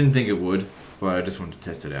 Didn't think it would, but I just wanted to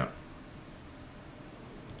test it out.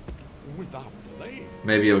 Without delay.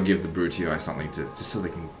 Maybe I'll give the Brutii something to, just so they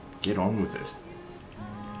can get on with it.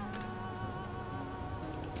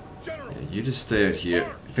 General. Yeah, you just stay out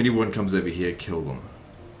here. If anyone comes over here, kill them.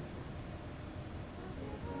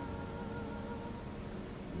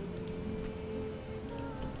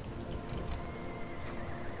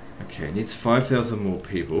 Okay, it needs 5,000 more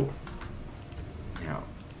people. Now,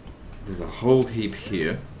 there's a whole heap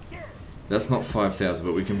here. That's not 5,000,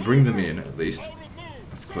 but we can bring them in, at least.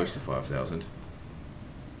 That's close to 5,000.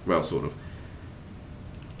 Well, sort of.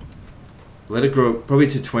 Let it grow probably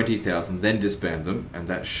to 20,000, then disband them, and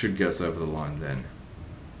that should get us over the line then.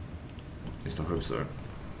 At least I hope so.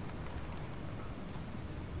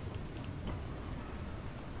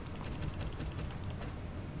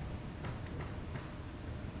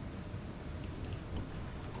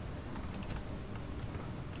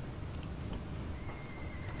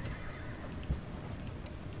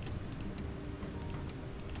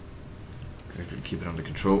 Keep it under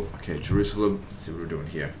control. Okay, Jerusalem. Let's see what we're doing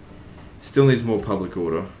here. Still needs more public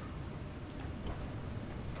order.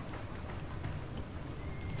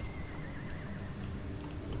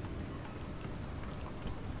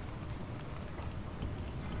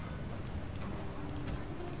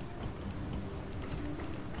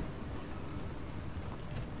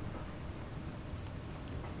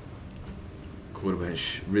 Cordoba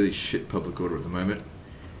has really shit public order at the moment.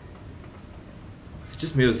 It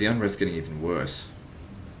just means the unrest getting even worse.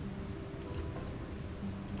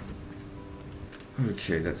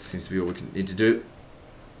 Okay, that seems to be all we need to do.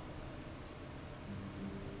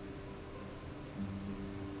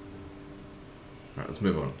 Alright, let's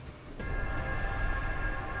move on.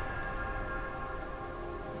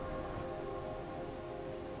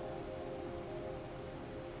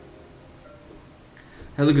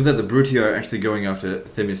 Hey, look at that, the Brutii are actually going after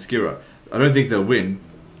Themyscira. I don't think they'll win.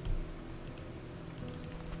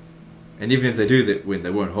 And even if they do win,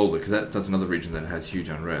 they won't hold it, because that's another region that has huge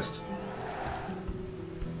unrest.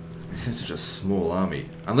 They send such a small army.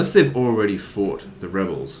 Unless they've already fought the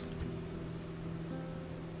rebels.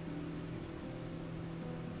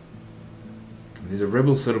 There's a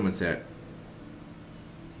rebel settlement out.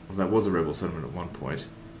 Well, that was a rebel settlement at one point.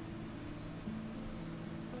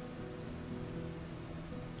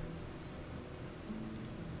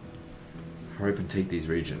 Hurry up and take these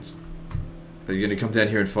regions. Are you going to come down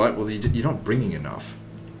here and fight? Well, you're not bringing enough.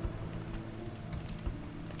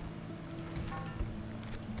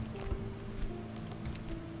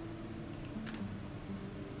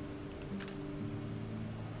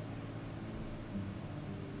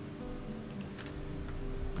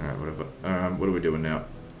 Alright, whatever. What are we doing now?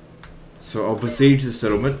 So I'll besiege the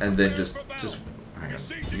settlement and then just hang on.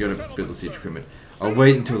 You got to build the siege equipment. I'll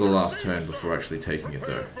wait until the last turn before actually taking it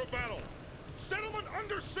though.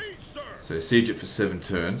 So siege it for 7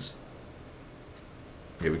 turns.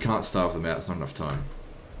 Yeah, we can't starve them out, it's not enough time.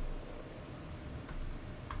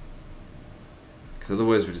 Because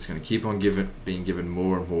otherwise we're just going to keep on being given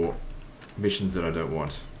more and more missions that I don't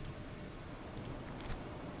want.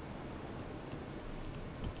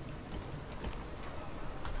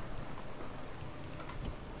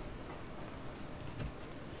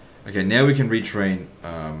 Okay, now we can retrain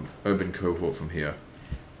urban cohort from here.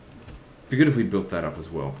 Be good if we built that up as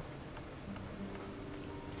well.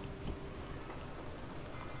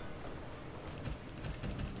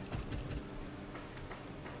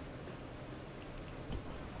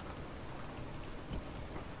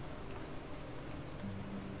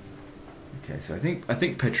 Okay, so I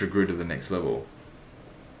think Petra grew to the next level.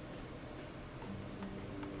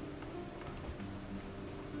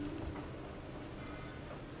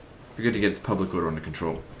 Be good to get its public order under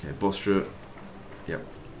control. Okay, Bostra. Yep.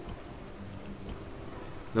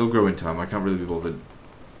 They'll grow in time. I can't really be bothered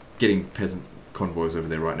getting peasant convoys over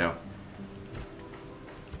there right now.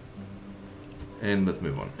 And let's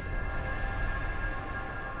move on.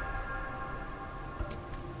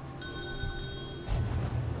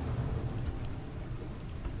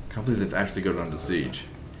 Can't believe they've actually got it under siege.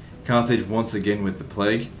 Carthage once again with the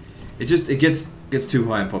plague. It gets too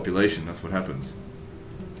high in population. That's what happens.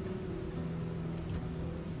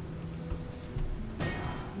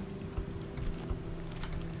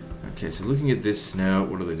 Okay, so looking at this now,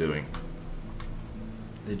 what are they doing?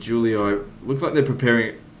 The Julii look like they're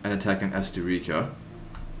preparing an attack on Asturica.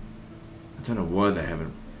 I don't know why they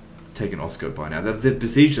haven't taken Osco by now. They've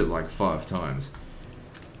besieged it like 5 times.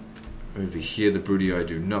 Over here, the Brudii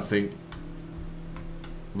do nothing.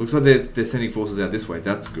 Looks like they're sending forces out this way.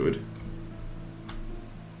 That's good.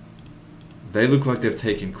 They look like they've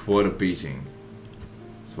taken quite a beating.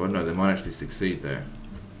 So I don't know, they might actually succeed there.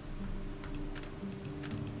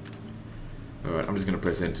 Alright, I'm just going to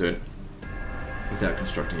press enter without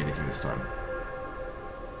constructing anything this time.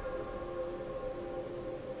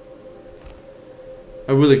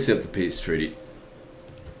 I will accept the peace treaty.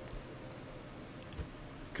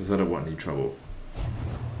 Because I don't want any trouble.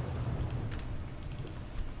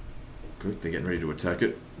 Good, they're getting ready to attack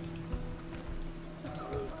it.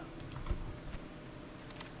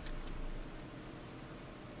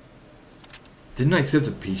 Didn't I accept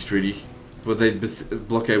a peace treaty? But they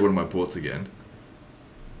blockade one of my ports again.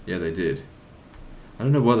 Yeah, they did. I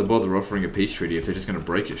don't know why they bother offering a peace treaty if they're just going to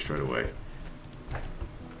break it straight away.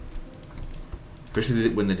 Especially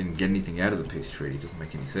when they didn't get anything out of the peace treaty. It doesn't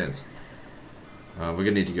make any sense. We're going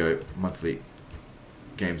to need to go monthly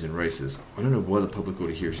games and races. I don't know why the public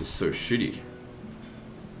order here is just so shitty.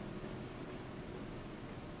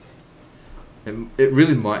 It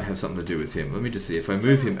really might have something to do with him. Let me just see. If I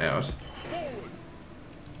move him out...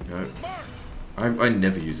 No. I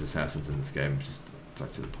never use assassins in this game. Just like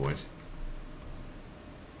to the point.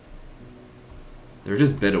 There are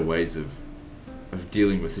just better ways of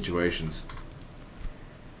dealing with situations.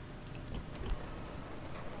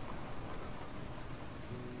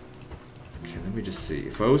 Okay, let me just see.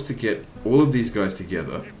 If I was to get all of these guys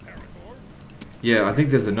together... Yeah, I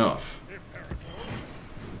think there's enough.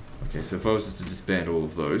 Okay, so if I was just to disband all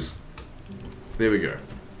of those... There we go.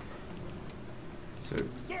 So,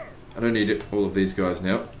 I don't need all of these guys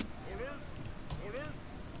now.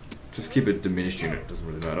 Just keep a diminished unit, doesn't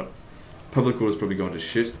really matter. Public order's probably gone to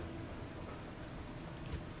shit.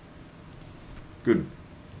 Good.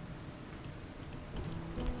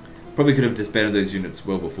 Probably could have disbanded those units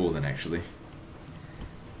well before then, actually.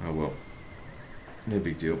 Oh well. No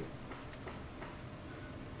big deal.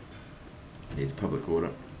 Needs public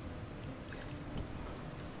order.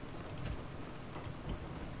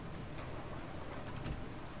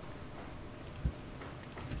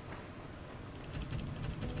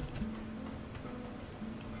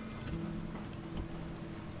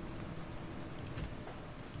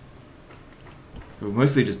 We're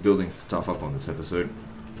mostly just building stuff up on this episode.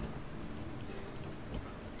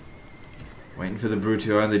 Waiting for the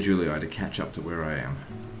Brutii and the Julii to catch up to where I am.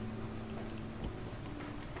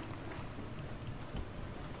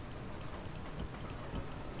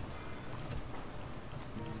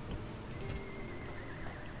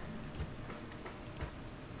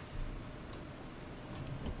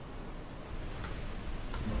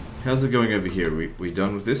 How's it going over here? We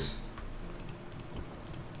done with this?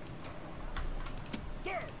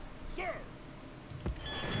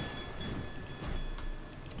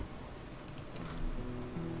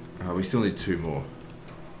 We still need 2 more.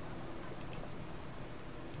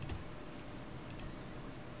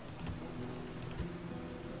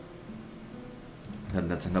 And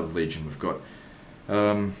that's another legion we've got.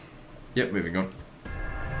 Yep, moving on.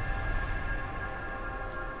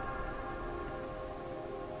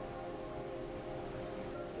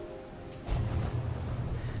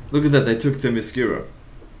 Look at that, they took Themyscira.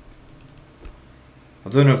 I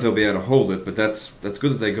don't know if they'll be able to hold it, but that's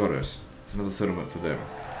good that they got it. It's another settlement for them.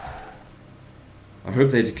 I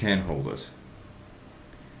hope they can hold it.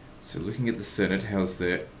 So looking at the Senate, how's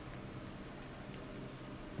their...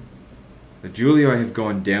 The Julii have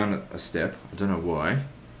gone down a step. I don't know why.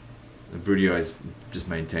 The Brutii is just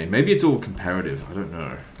maintained. Maybe it's all comparative. I don't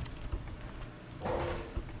know.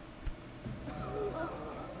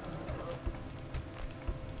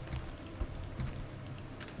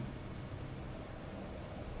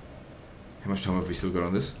 How much time have we still got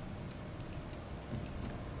on this?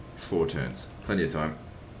 4 turns. Plenty of time.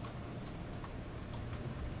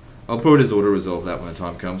 I'll probably just auto-resolve that when the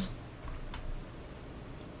time comes.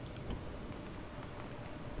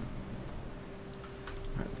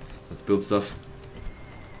 Alright, let's build stuff.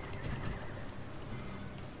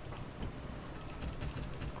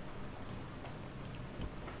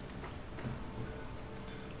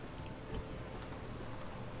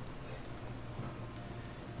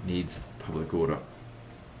 Needs public order.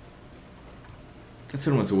 That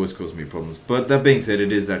settlement's always caused me problems, but that being said,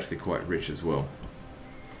 it is actually quite rich as well.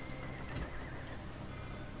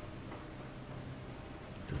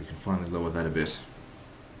 We can finally lower that a bit.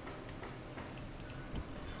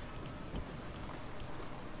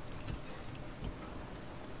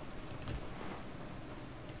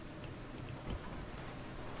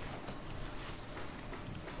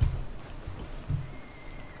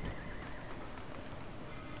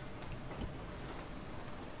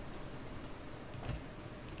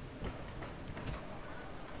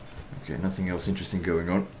 Okay, nothing else interesting going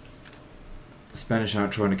on. The Spanish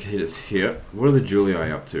aren't trying to hit us here. What are the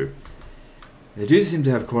Julii up to? They do seem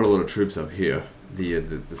to have quite a lot of troops up here.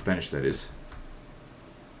 The Spanish, that is.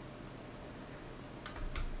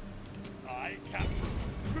 Aye, Captain.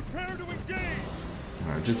 Prepare to engage!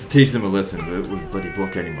 Alright, just to teach them a lesson, we're bloody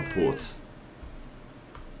blockading my ports.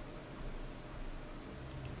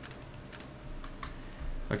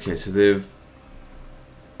 Okay, so they've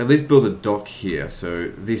at least built a dock here, so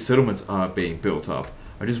these settlements are being built up.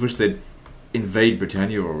 I just wish they'd invade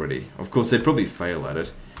Britannia already. Of course, they'd probably fail at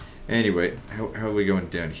it. Anyway, how are we going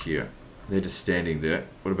down here? They're just standing there.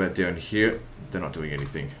 What about down here? They're not doing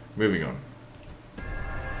anything. Moving on.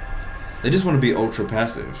 They just want to be ultra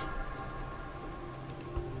passive.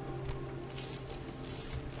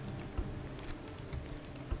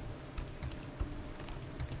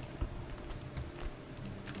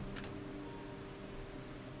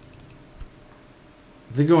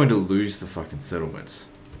 They're going to lose the fucking settlements.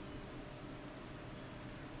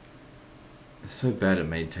 They're so bad at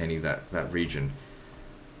maintaining that region.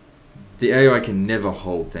 The AI can never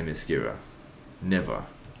hold Themyscira. Never.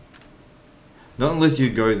 Not unless you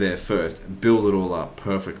go there first and build it all up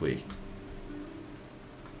perfectly.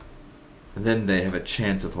 And then they have a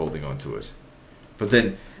chance of holding on to it. But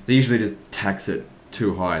then they usually just tax it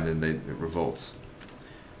too high and then it revolts.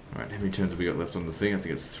 Alright, how many turns have we got left on the thing? I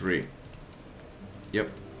think it's 3. Yep.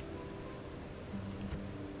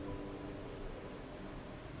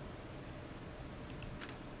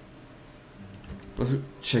 Let's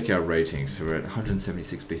check our ratings. So we're at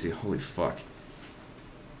 176 BC. Holy fuck.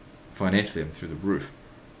 Financially, I'm through the roof.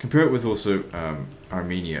 Compare it with also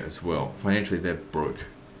Armenia as well. Financially, they're broke.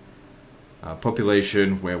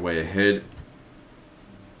 Population, we're way ahead.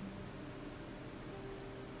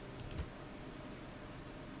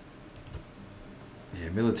 Yeah,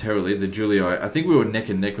 militarily, the Julii, I think we were neck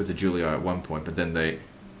and neck with the Julii at one point, but then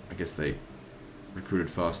I guess they recruited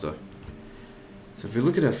faster. So if we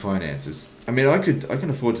look at our finances, I mean, I can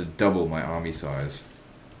afford to double my army size.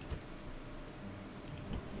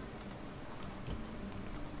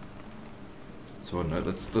 So I don't know,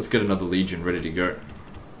 let's get another legion ready to go.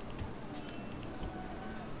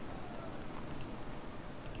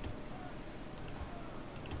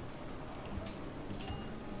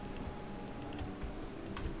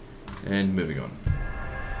 And moving on.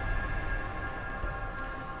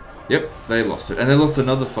 Yep, they lost it. And they lost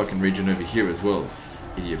another fucking region over here as well.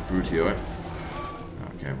 Idiot Brutio.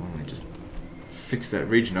 Okay, well, let me just fix that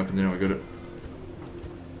region up and then I got it.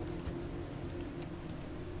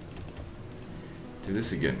 Do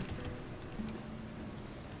this again.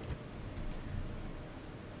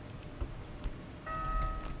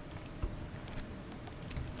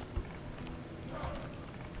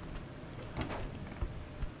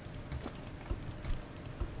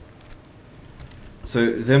 So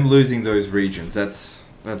them losing those regions,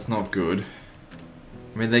 that's not good.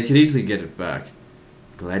 I mean, they could easily get it back.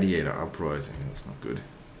 Gladiator uprising, that's not good.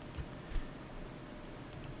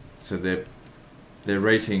 So their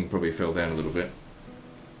rating probably fell down a little bit.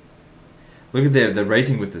 Look at their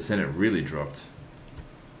rating with the Senate really dropped.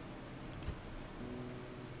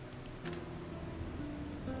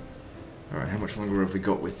 Alright, how much longer have we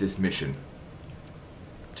got with this mission?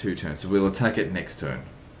 2 turns, so we'll attack it next turn.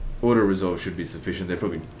 Auto resolve should be sufficient. They're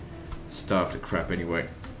probably starved to crap anyway.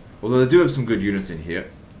 Although they do have some good units in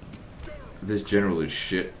here. This general is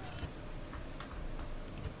shit.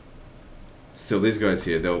 Still, these guys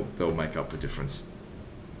here, they'll make up the difference.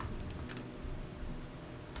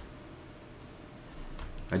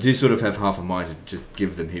 I do sort of have half a mind to just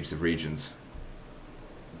give them heaps of regions.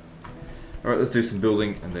 Alright, let's do some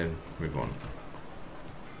building and then move on.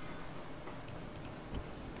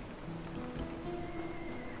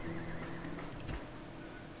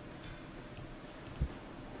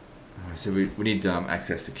 So we need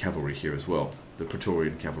access to cavalry here as well. The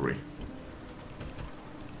Praetorian cavalry.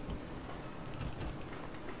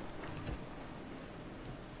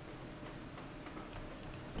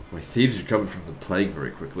 My thieves recovered from the plague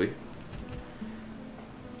very quickly.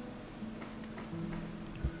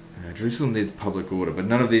 Jerusalem needs public order, but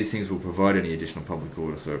none of these things will provide any additional public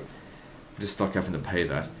order, so we're just stuck having to pay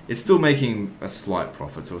that. It's still making a slight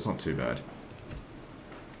profit, so it's not too bad.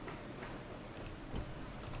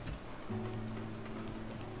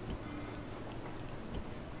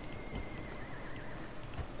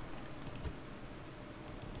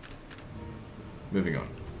 Moving on.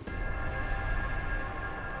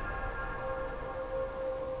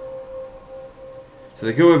 So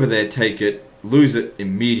they go over there, take it, lose it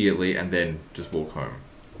immediately, and then just walk home.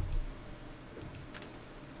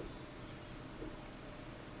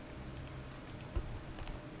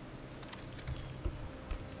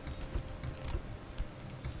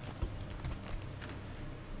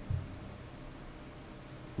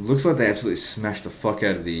 Looks like they absolutely smashed the fuck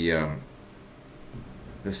out of the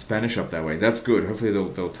Spanish up that way. That's good. Hopefully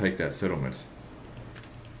they'll take that settlement.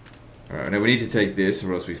 Alright, now we need to take this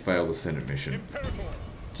or else we fail the Senate mission.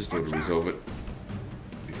 Just order to resolve it.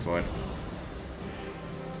 Be fine.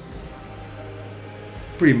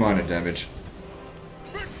 Pretty minor damage.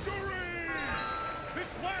 Victory!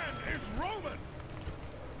 This land is Roman!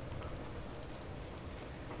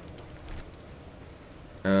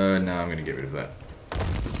 No, I'm gonna get rid of that.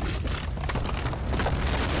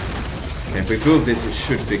 Okay, if we build this, it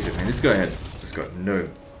should fix it. Man, this guy has just got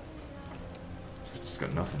just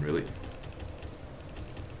got nothing really.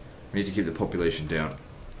 We need to keep the population down.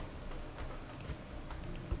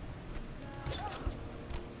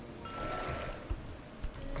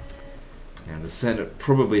 And the Senate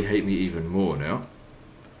probably hate me even more now.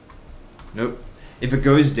 Nope. If it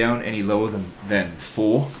goes down any lower than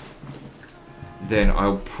 4, then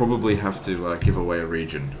I'll probably have to give away a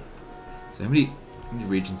region. So how many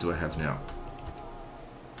regions do I have now?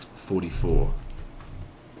 44.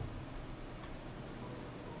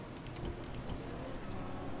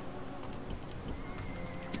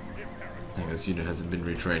 Hang on, this unit hasn't been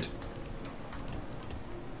retrained.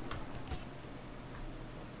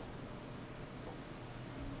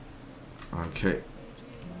 Okay.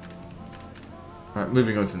 Alright,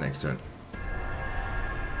 moving on to the next turn.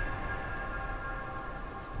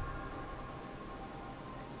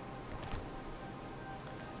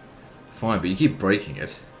 Fine, but you keep breaking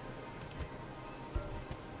it.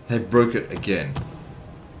 They broke it again.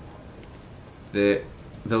 They'll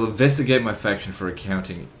investigate my faction for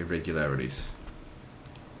accounting irregularities.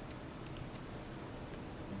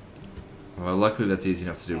 Well, luckily that's easy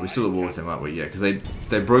enough to do. We're still at war with them, aren't we? Yeah, because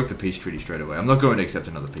they broke the peace treaty straight away. I'm not going to accept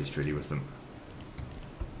another peace treaty with them.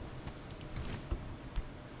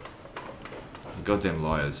 Goddamn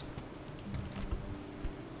liars.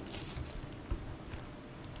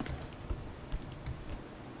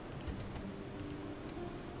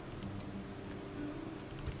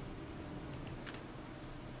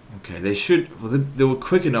 Okay, they should... Well, they were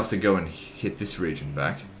quick enough to go and hit this region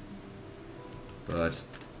back. But...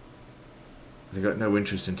 they got no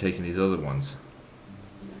interest in taking these other ones.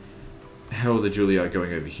 How are the Julii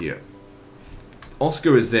going over here?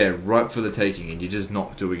 Oscar is there, ripe for the taking, and you're just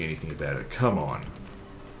not doing anything about it. Come on. So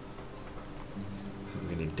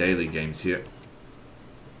we need daily games here.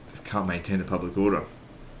 Just can't maintain the public order.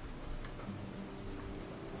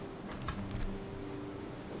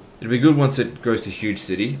 It'd be good once it grows to huge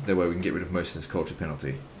city, that way we can get rid of most of this culture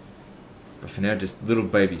penalty. But for now, just little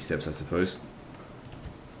baby steps, I suppose.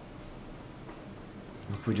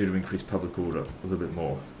 What can we do to increase public order a little bit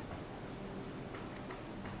more?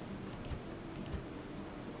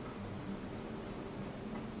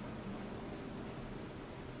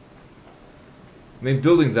 I mean,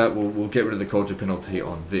 building that will get rid of the culture penalty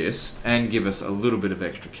on this, and give us a little bit of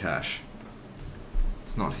extra cash.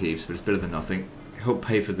 It's not heaps, but it's better than nothing. Help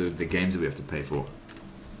pay for the games that we have to pay for.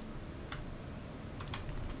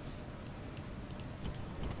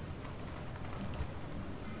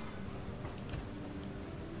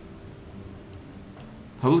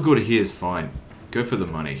 Public order here is fine. Go for the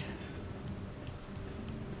money.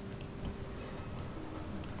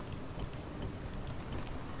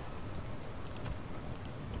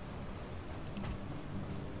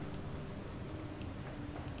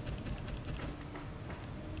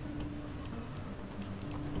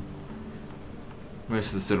 Most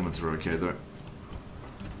of the settlements are okay though.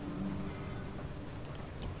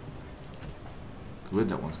 Good,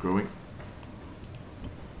 that one's growing.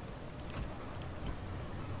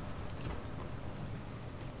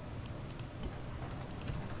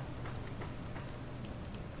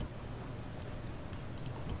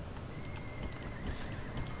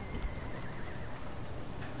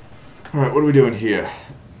 Alright, what are we doing here?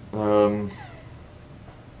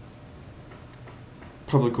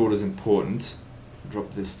 Public order is important.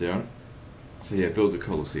 Drop this down. So yeah, build the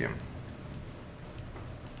Colosseum.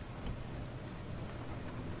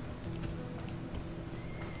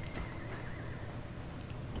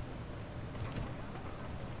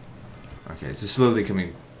 Okay, it's slowly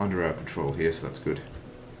coming under our control here, so that's good.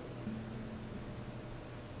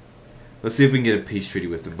 Let's see if we can get a peace treaty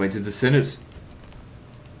with them. Wait, did the Senate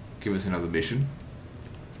give us another mission?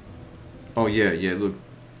 Oh yeah, look.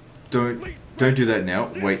 Don't do that now.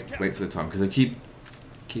 Wait for the time, because they keep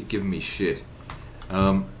giving me shit.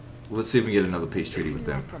 Let's see if we can get another peace treaty with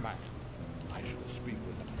them. I shall speak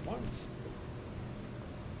with them at once.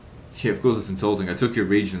 Yeah, of course it's insulting. I took your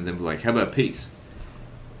region and then be like, how about peace?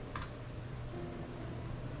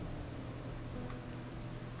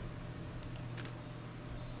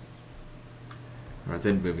 Alright,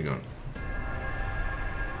 Alright, then moving on.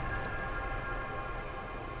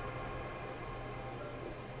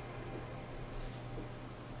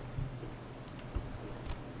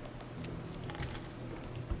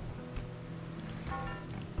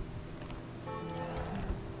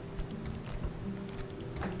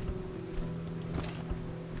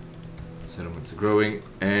 Settlements are growing,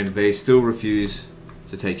 and they still refuse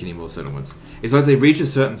to take any more settlements. It's like they reach a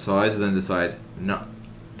certain size and then decide, no,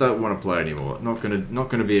 don't want to play anymore. Not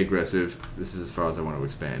gonna be aggressive. This is as far as I want to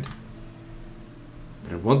expand.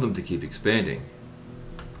 But I want them to keep expanding.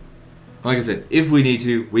 Like I said, if we need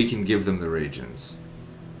to, we can give them the regions.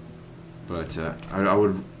 But I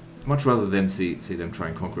would much rather them see them try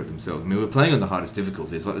and conquer it themselves. I mean, we're playing on the hardest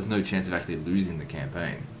difficulty. It's like there's no chance of actually losing the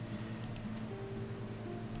campaign.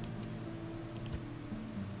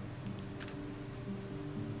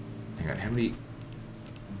 Hang on, how many...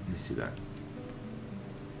 Let me see that.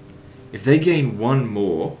 If they gain one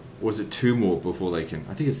more, or is it two more before they can...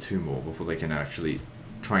 I think it's two more before they can actually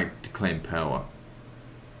try to claim power.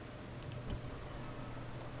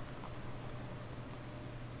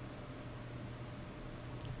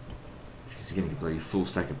 She's getting a bloody full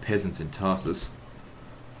stack of peasants in Tarsus.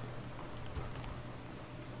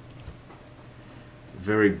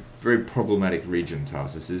 Very, very problematic region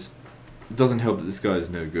Tarsus is. It doesn't help that this guy is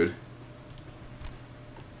no good.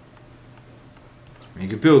 I mean,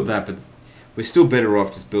 you could build that, but we're still better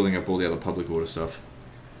off just building up all the other public order stuff.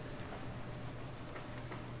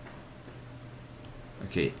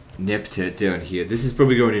 Okay, Neptet down here. This is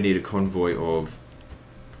probably going to need a convoy of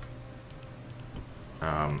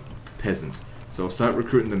peasants. So I'll start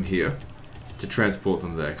recruiting them here to transport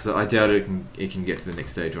them there, because I doubt it can get to the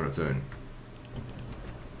next stage on its own.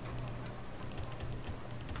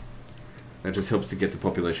 That just helps to get the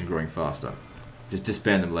population growing faster. Just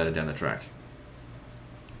disband them later down the track.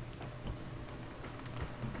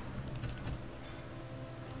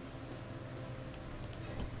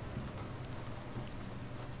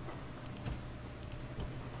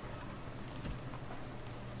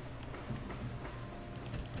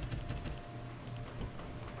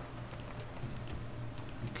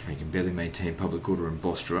 Okay, you can barely maintain public order in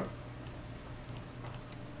Bostra.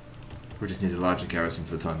 We just need a larger garrison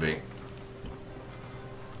for the time being.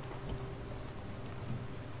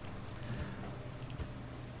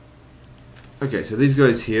 Okay, so these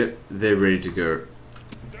guys here, they're ready to go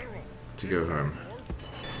home.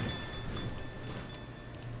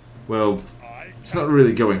 Well, it's not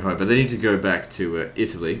really going home, but they need to go back to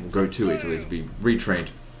Italy, or go to Italy to be retrained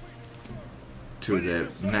to their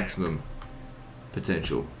maximum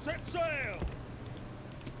potential. Set sail!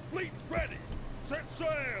 Fleet ready! Set sail!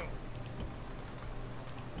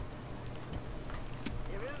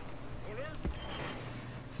 Orders! Orders!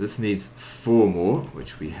 So this needs 4 more,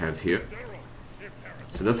 which we have here.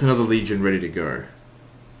 So that's another legion ready to go.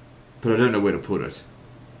 But I don't know where to put it.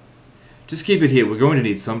 Just keep it here. We're going to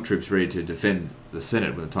need some troops ready to defend the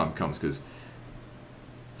Senate when the time comes, because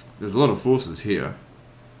there's a lot of forces here.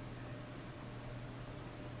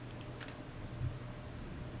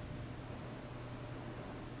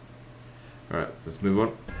 Alright, let's move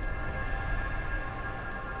on.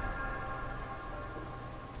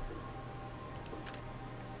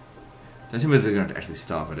 Don't tell me they're going to actually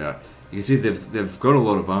starve it out. You can see they've got a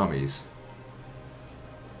lot of armies.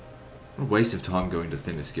 What a waste of time going to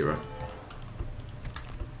Themyscira.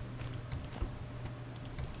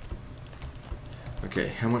 Okay,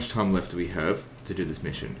 how much time left do we have to do this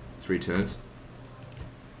mission? 3 turns.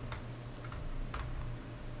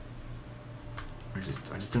 I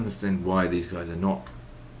just don't understand why these guys are not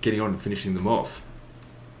getting on and finishing them off.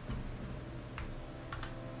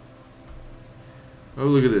 Oh,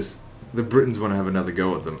 look at this. The Britons want to have another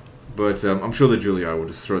go at them. But I'm sure the Julii will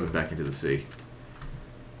just throw them back into the sea.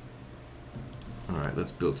 Alright,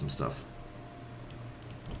 let's build some stuff.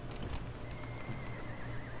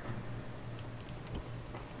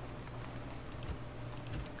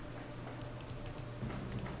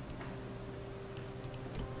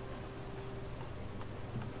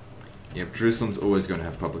 Yep, Jerusalem's always going to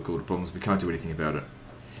have public order problems. We can't do anything about it.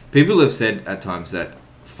 People have said at times that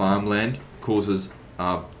farmland causes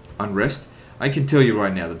unrest. I can tell you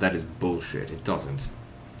right now that that is bullshit. It doesn't.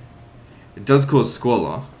 It does cause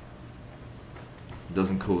squalor. It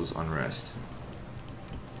doesn't cause unrest.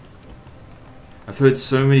 I've heard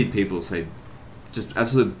so many people say just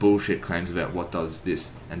absolute bullshit claims about what does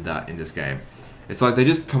this and that in this game. It's like they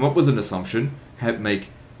just come up with an assumption, make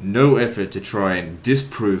no effort to try and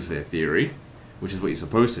disprove their theory, which is what you're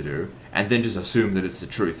supposed to do, and then just assume that it's the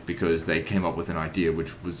truth because they came up with an idea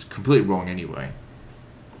which was completely wrong anyway.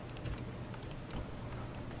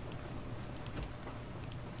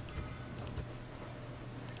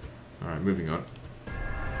 Alright, moving on.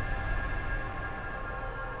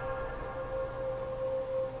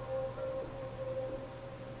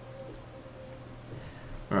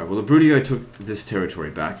 Alright, well the Bruttii took this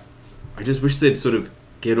territory back. I just wish they'd sort of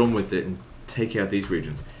get on with it and take out these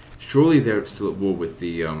regions. Surely they're still at war with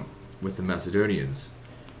the Macedonians.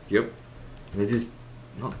 Yep. They're just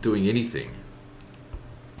not doing anything.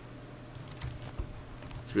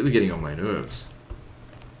 It's really getting on my nerves.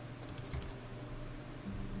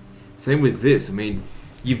 Same with this. I mean,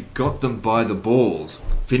 you've got them by the balls.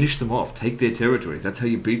 Finish them off. Take their territories. That's how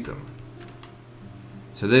you beat them.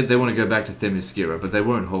 So they want to go back to Themyscira, but they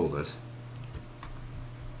won't hold it.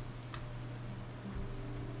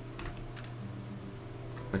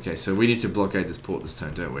 Okay, so we need to blockade this port this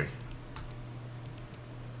turn, don't we?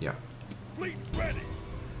 Yeah. Fleet ready.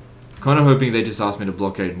 Kind of hoping they just ask me to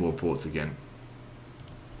blockade more ports again.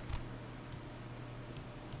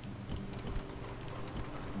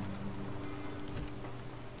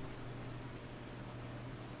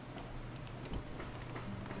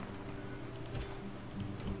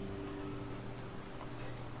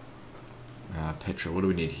 Petra, what do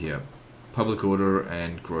we need here? Public order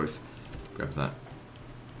and growth. Grab that.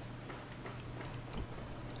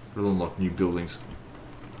 We'll unlock new buildings.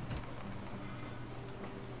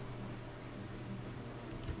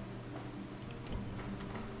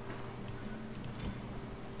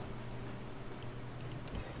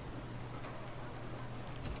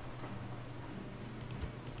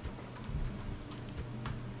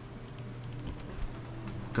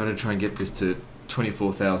 Gotta try and get this to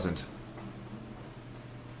 24,000.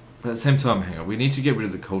 But at the same time, hang on, we need to get rid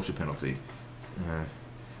of the culture penalty.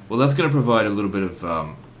 Well, that's going to provide a little bit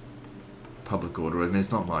of public order. I mean,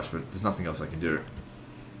 it's not much, but there's nothing else I can do.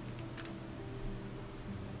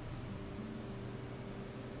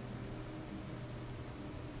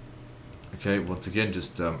 Okay, once again,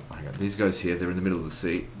 just hang on. These guys here, they're in the middle of the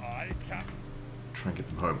sea. Aye, Captain. Try and get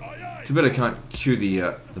them home. Aye, aye. Too bad I can't cue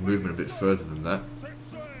the movement a bit further than that. Set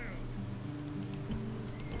sail.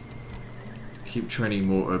 Keep training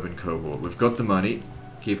more urban cohort. We've got the money.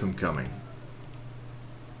 Keep them coming.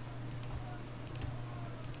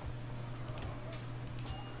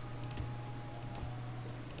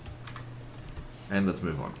 And let's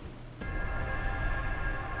move on.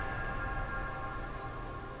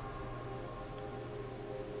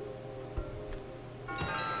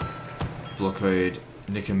 Blockade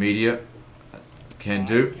Nicomedia. Can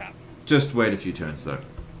do. Just wait a few turns though.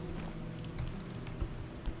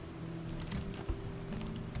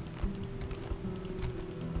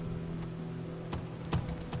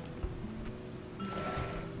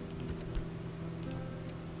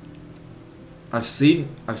 I've seen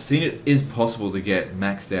it is possible to get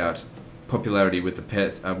maxed out popularity with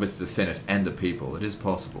the Senate and the people. It is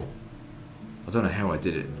possible. I don't know how I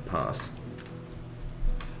did it in the past.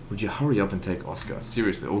 Would you hurry up and take Oscar?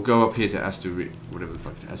 Seriously, or go up here to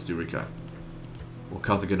Asturica. Or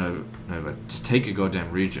Carthagonova. Just take a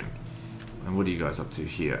goddamn region. And what are you guys up to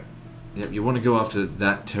here? Yep, you want to go after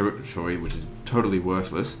that territory, which is totally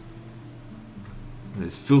worthless. And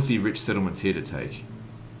there's filthy rich settlements here to take.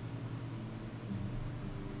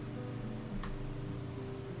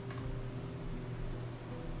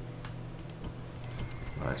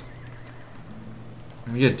 Right.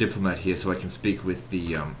 Let me get a diplomat here so I can speak with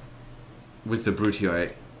the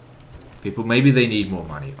Bruttii people. Maybe they need more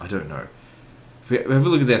money. I don't know. If we have a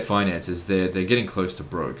look at their finances, they're getting close to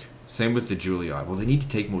broke. Same with the Julii. Well, they need to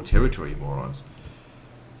take more territory, you morons.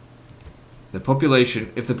 The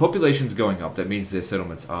population, if the population's going up, that means their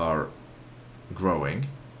settlements are growing,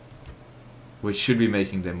 which should be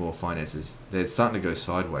making them more finances. They're starting to go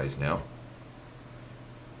sideways now.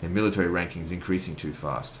 Their military ranking's increasing too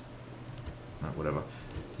fast. No, whatever.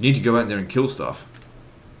 You need to go out there and kill stuff.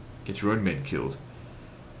 Get your own men killed.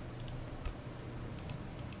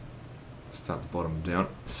 Start the bottom down.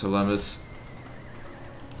 Salamis.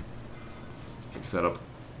 Let's fix that up.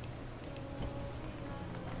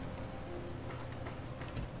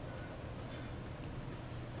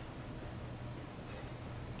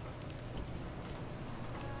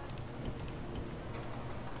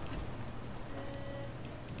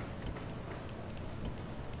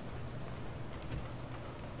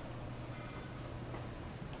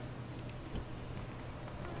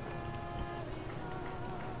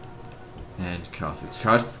 And Carthage.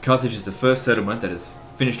 Carthage is the first settlement that has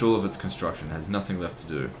finished all of its construction, has nothing left to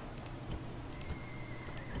do.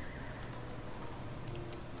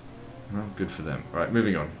 Well, good for them. Alright,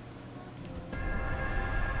 moving on.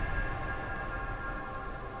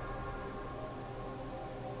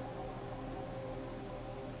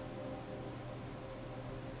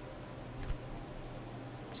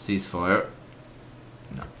 Ceasefire.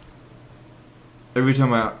 No. Every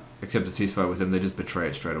time I accept a ceasefire with them, they just betray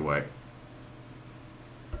it straight away.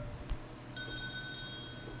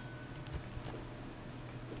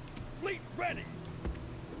 Fleet ready.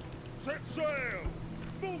 Set sail.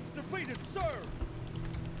 Moves defeated, sir.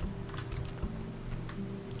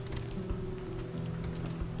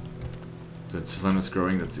 Good. Salamis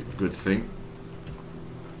growing, that's a good thing.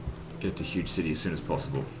 Get to huge city as soon as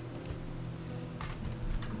possible.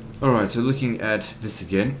 Alright, so looking at this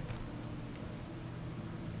again.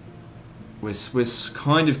 We're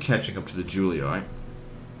kind of catching up to the Julii.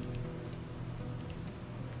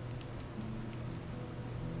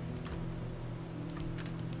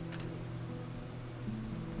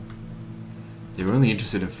 They're only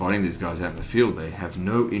interested in fighting these guys out in the field. They have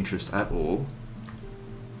no interest at all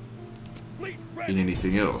in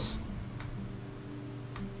anything else.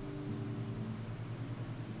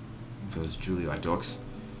 For those Julii docks.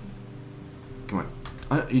 Come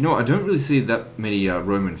on. You know, I don't really see that many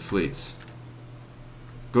Roman fleets.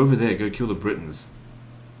 Go over there, go kill the Britons.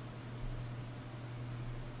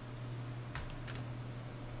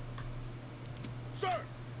 Sir.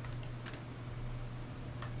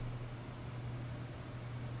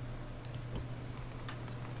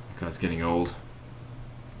 Guy's getting old.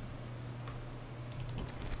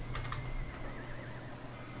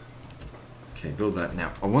 Okay, build that.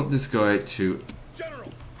 Now, I want this guy to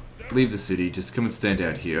leave the city, just come and stand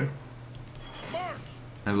out here,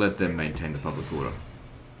 and let them maintain the public order.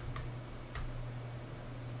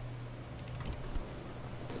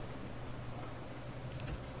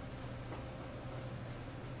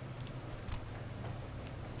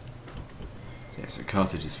 Yeah, so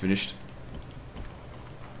Carthage is finished.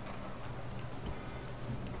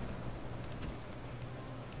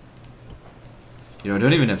 You know, I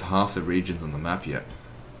don't even have half the regions on the map yet.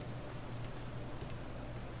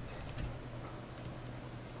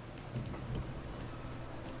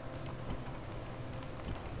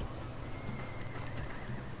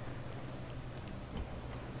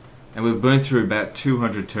 And we've burned through about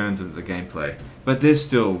 200 turns of the gameplay. But there's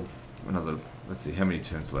still another, let's see, how many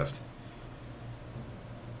turns left?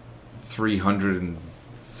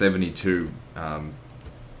 372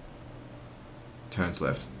 turns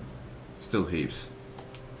left. Still heaps.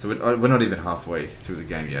 So we're not even halfway through the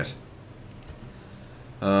game yet.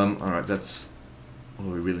 Alright, that's all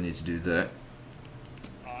we really need to do there.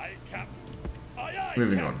 Aye, Captain. Aye, aye,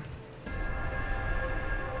 Moving Captain. on.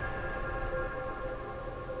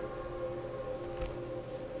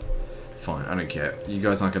 Fine, I don't care. You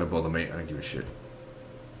guys aren't going to bother me. I don't give a shit.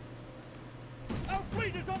 Our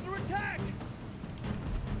fleet is under attack.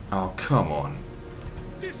 Oh, come on.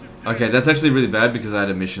 This is Okay, that's actually really bad because I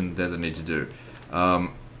had a mission there that I need to do.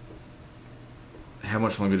 How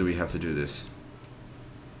much longer do we have to do this?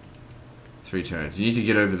 3 turns. You need to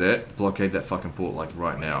get over there, blockade that fucking port like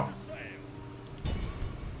right now.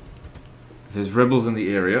 If there's rebels in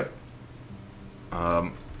the area,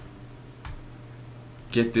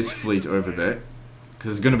 get this fleet over there,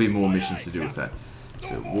 because there's going to be more missions to do with that.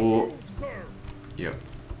 So, war. sir. Yep.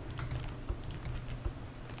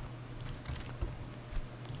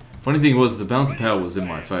 Funny thing was, the balance of power was in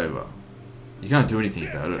my favour. You can't do anything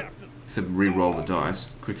about it, except re-roll the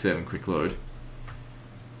dice. Quick save and quick load.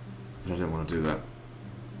 But I don't want to do that.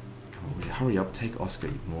 Come on, will you hurry up, take Oscar,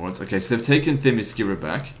 you morons. Okay, so they've taken Themyscira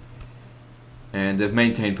back, and they've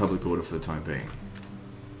maintained public order for the time being.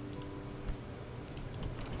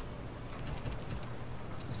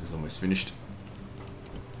 This is almost finished.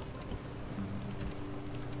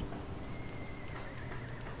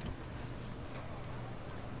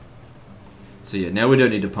 So yeah, now we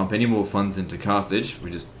don't need to pump any more funds into Carthage, we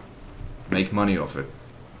just make money off it.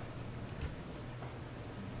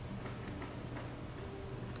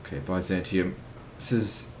 Okay, Byzantium. This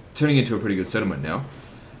is turning into a pretty good settlement now.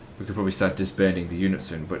 We could probably start disbanding the unit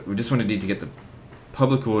soon, but we just want to need to get the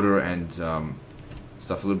public order and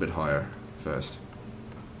stuff a little bit higher first.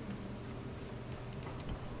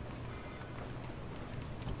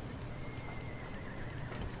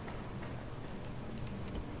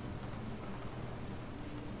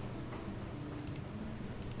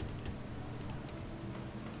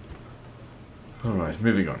 Alright,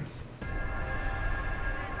 moving on.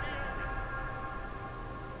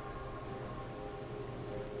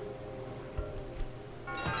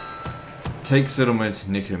 Take settlement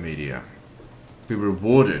Nicomedia. Be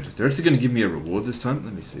rewarded. They're actually going to give me a reward this time?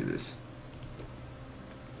 Let me see this.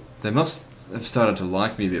 They must have started to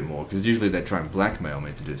like me a bit more, because usually they try and blackmail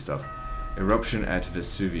me to do stuff. Eruption at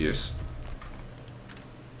Vesuvius.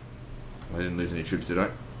 I didn't lose any troops, did I?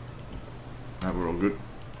 No, we're all good.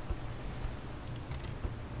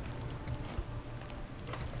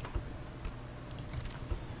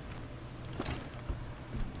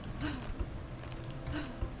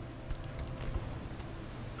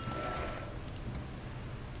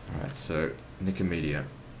 So, Nicomedia.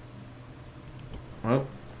 Well,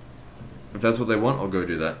 if that's what they want, I'll go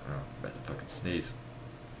do that. Oh, I better fucking sneeze.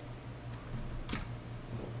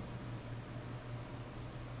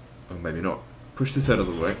 Or maybe not. Push this out of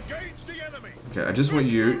the way. Okay, I just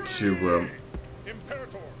want you to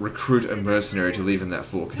recruit a mercenary to leave in that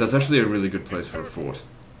fort, because that's actually a really good place for a fort.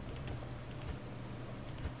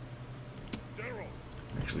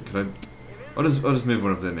 Actually, could I... I'll just move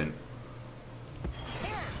one of them in.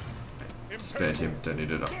 Disband him, don't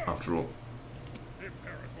need it after all.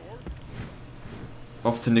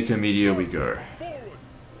 Off to Nicomedia we go.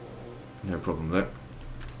 No problem there.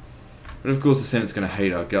 But of course the Senate's going to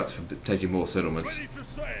hate our guts for taking more settlements.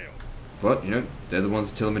 But, you know, they're the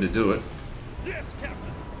ones telling me to do it. Yes, Captain.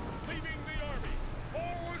 Leaving the army.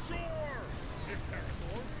 All ashore.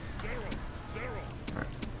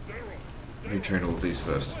 Alright. Retrain all of these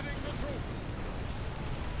first.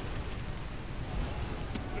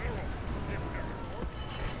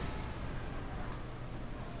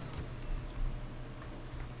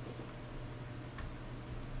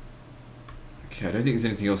 Okay, I don't think there's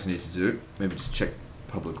anything else I need to do. Maybe just check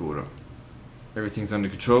public order. Everything's under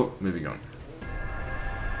control. Moving on.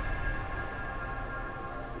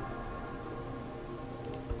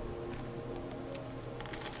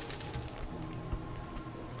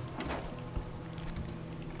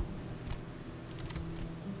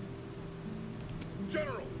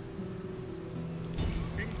 General.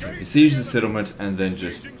 Besiege the settlement and then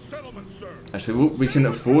just... Actually, we can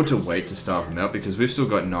afford to wait to starve them out because we've still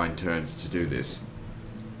got 9 turns to do this.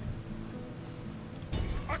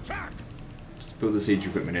 Attack! Just build the siege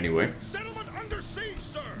equipment anyway. Settlement under siege,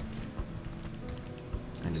 sir.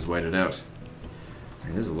 And just wait it out. I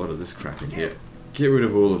mean, there's a lot of this crap in here. Get rid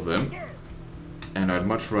of all of them. And I'd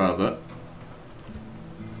much rather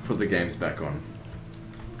put the games back on.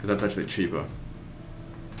 Because that's actually cheaper.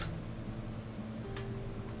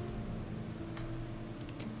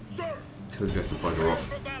 Those guys to bugger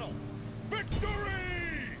off.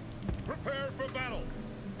 Victory! Prepare for battle.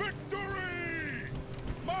 Victory!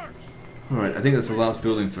 March! Alright, I think that's the last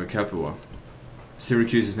building for Capua.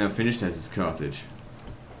 Syracuse is now finished, as is Carthage.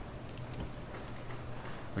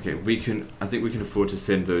 Okay, I think we can afford to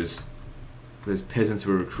send those peasants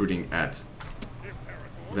we're recruiting at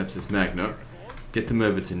Lepsis Magna, get them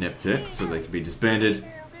over to Nepte so they can be disbanded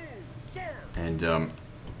and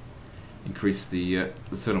increase the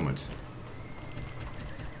settlement.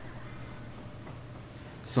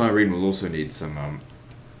 Cyrene will also need some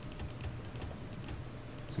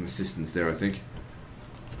assistance there, I think.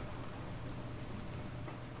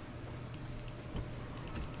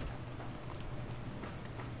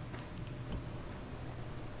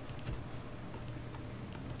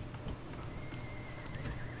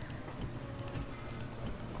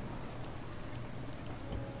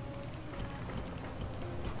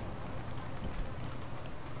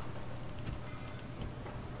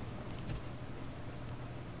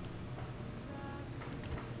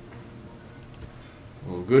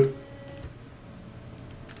 All good.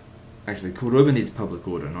 Actually, Cordoba needs public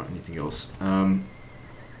order, not anything else.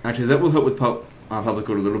 Actually, that will help with public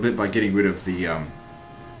order a little bit by getting rid of the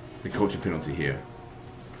culture penalty here.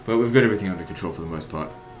 But we've got everything under control for the most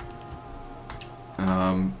part.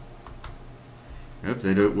 Nope,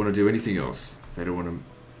 they don't want to do anything else. They don't want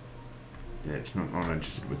to... Yeah, it's not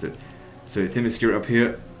interested with it. So Themyscira up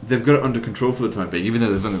here, they've got it under control for the time being, even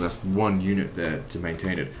though they've only left 1 unit there to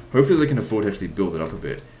maintain it. Hopefully they can afford to actually build it up a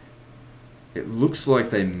bit. It looks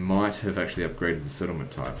like they might have actually upgraded the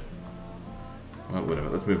settlement type. Well, whatever,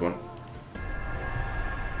 let's move on.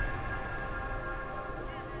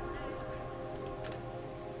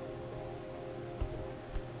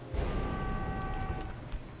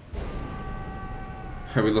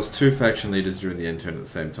 We lost 2 faction leaders during the end turn at the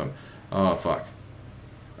same time. Oh, fuck.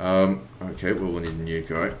 Okay, well, we'll need a new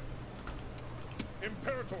guy.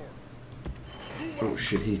 Imperator. Oh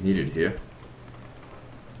shit, he's needed here.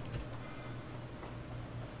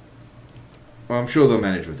 Well, I'm sure they'll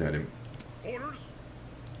manage without him. Orders.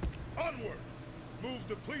 Onward. Move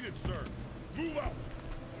depleted, sir. Move out.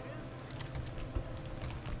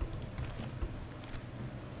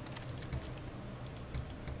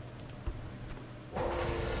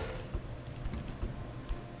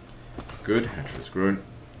 Good, hatchery's grown.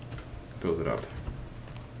 Build it up.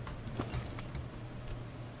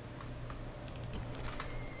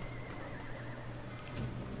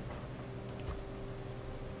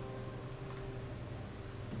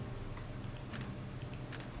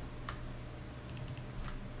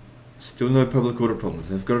 Still no public order problems.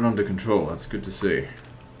 They've got it under control. That's good to see.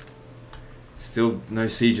 Still no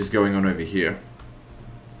sieges going on over here.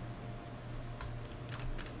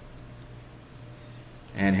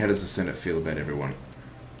 how does the Senate feel about everyone?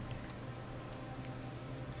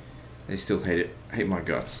 They still hate it. Hate my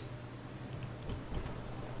guts.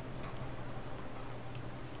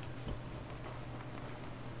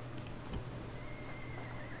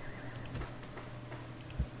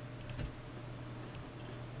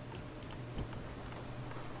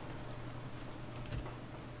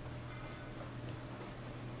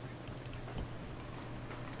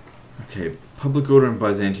 Okay, public order in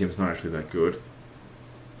Byzantium's not actually that good.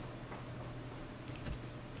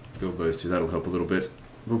 Build those two, that'll help a little bit.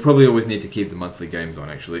 We'll probably always need to keep the monthly games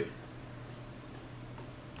on, actually.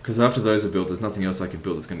 Because after those are built, there's nothing else I can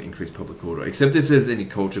build that's going to increase public order. Except if there's any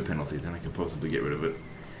culture penalty, then I can possibly get rid of it.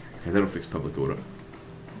 Okay, that'll fix public order.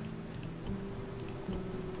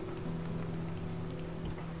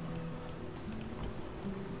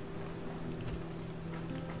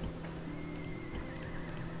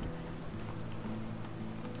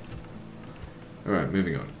 Alright,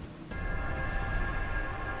 moving on.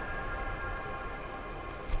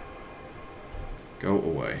 Go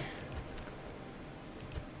away.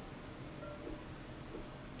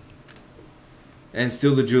 And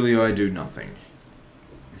still the Julii do nothing.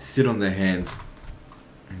 They sit on their hands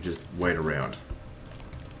and just wait around.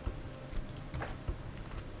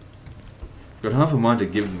 I've got half a mind to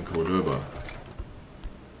give them Cordoba.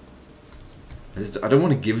 I don't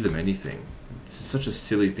want to give them anything. It's such a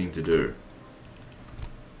silly thing to do.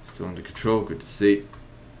 Still under control, good to see.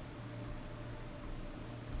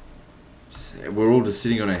 We're all just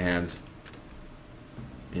sitting on our hands.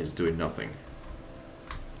 Yeah, just doing nothing.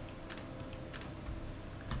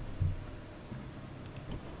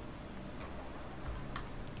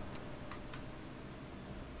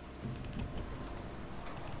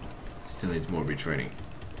 Still needs more retraining.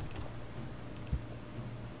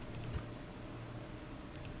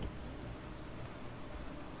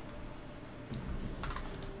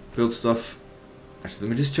 Build stuff. Actually,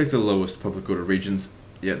 let me just check the lowest public order regions.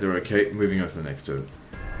 Yeah, they're okay. Moving on to the next turn.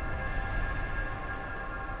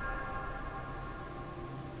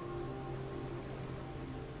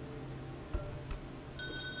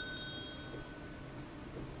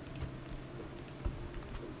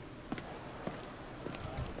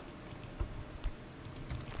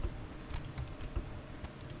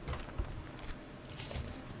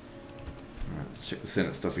 Alright, let's check the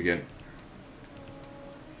Senate stuff again.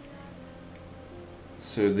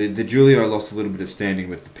 So the Julii lost a little bit of standing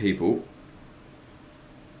with the people.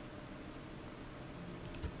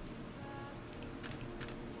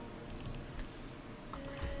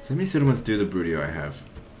 So how many settlements do the Bruttii have?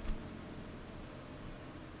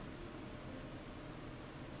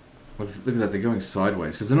 Look at that, they're going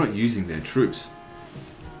sideways because they're not using their troops.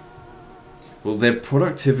 Well, their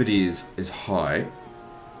productivity is high,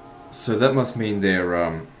 so that must mean they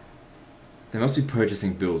must be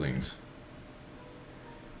purchasing buildings.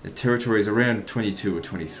 The territory is around 22 or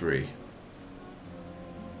 23.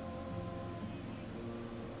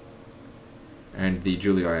 And the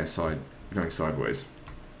Julii are going sideways.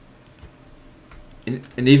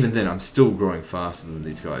 And even then, I'm still growing faster than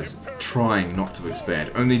these guys. Trying not to expand.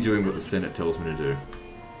 Only doing what the Senate tells me to do.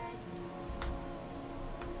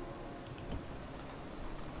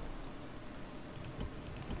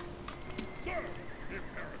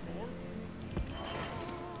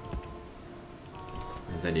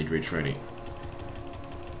 They need retraining.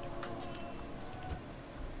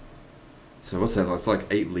 So what's that? It's like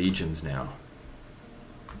 8 legions now.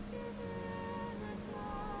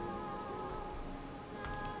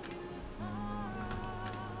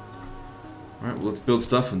 Alright, well let's build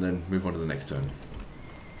stuff and then move on to the next turn.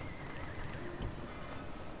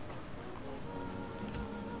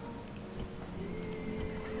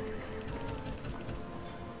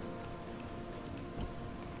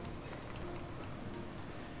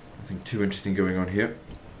 Nothing too interesting going on here.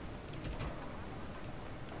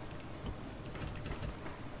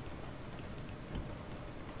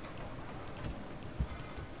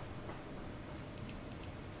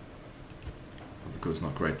 The good's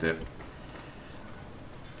not great there.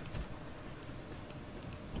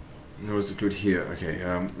 Nor is it good here. Okay,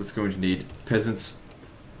 that's going to need peasants.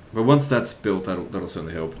 But once that's built, that'll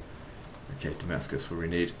certainly help. Okay, Damascus, where we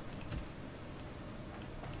need.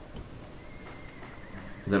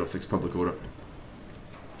 That'll fix public order.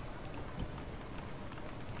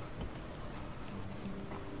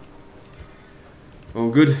 All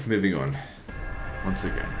good, moving on. Once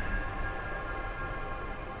again.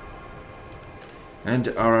 And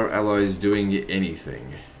are our allies doing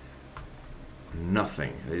anything?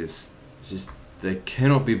 Nothing. They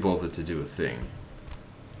cannot be bothered to do a thing.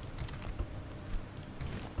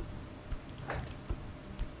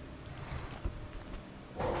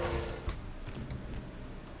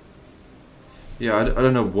 Yeah, I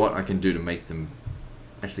don't know what I can do to make them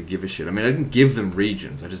actually give a shit. I mean, I didn't give them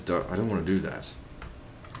regions. I don't want to do that.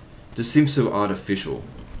 It just seems so artificial.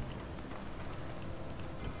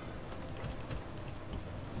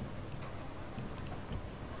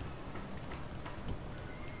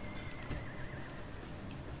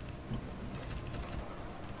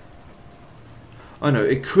 Oh no,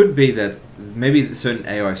 it could be that maybe certain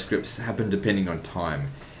AI scripts happen depending on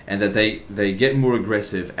time, and that they get more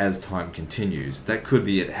aggressive as time continues. That could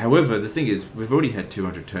be it. However, the thing is, we've already had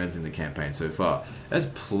 200 turns in the campaign so far. That's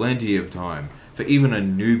plenty of time for even a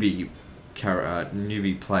newbie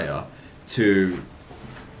player to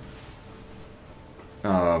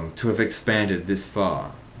have expanded this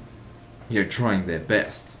far. You know, trying their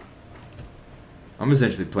best. I'm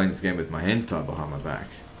essentially playing this game with my hands tied behind my back.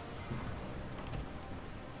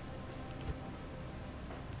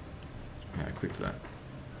 Yeah, I clicked that.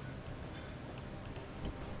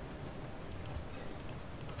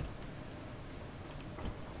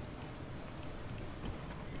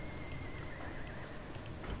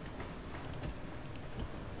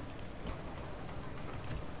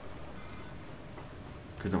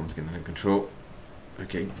 Because that one's getting under control.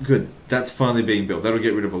 Okay, good. That's finally being built. That'll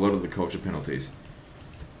get rid of a lot of the culture penalties.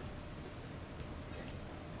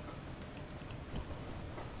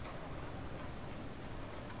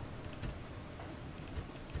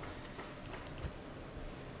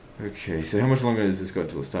 Okay, so how much longer has this got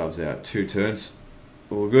till it starves out? 2 turns.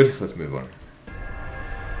 All good. Let's move on.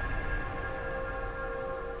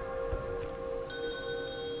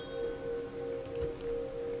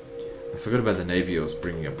 I forgot about the navy I was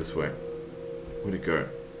bringing up this way. Where'd it go?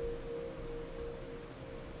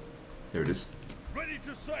 There it is. Ready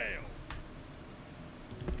to sail.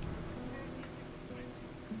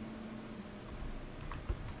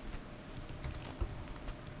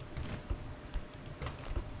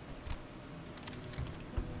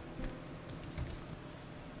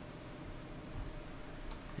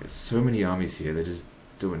 There's so many armies here, they're just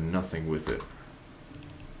doing nothing with it.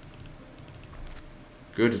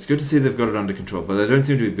 Good, it's good to see they've got it under control, but they don't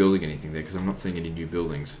seem to be building anything there because I'm not seeing any new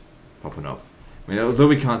buildings popping up. I mean, although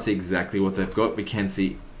we can't see exactly what they've got, we can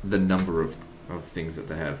see the number of things that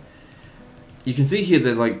they have. You can see here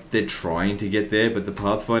that they're trying to get there, but the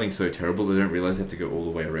pathfinding's so terrible they don't realize they have to go all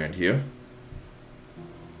the way around here.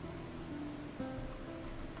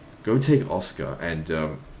 Go take Oscar and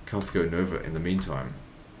Carthago Nova in the meantime.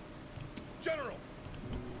 General.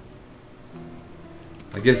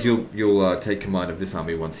 I guess you'll take command of this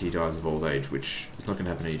army once he dies of old age, which is not going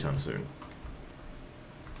to happen anytime soon.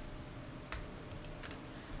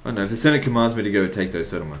 I don't know, if the Senate commands me to go take those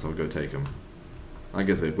settlements, I'll go take them. Like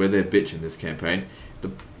I said, we're their bitch in this campaign.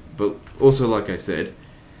 But also, like I said,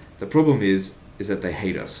 the problem is that they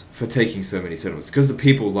hate us for taking so many settlements. Because the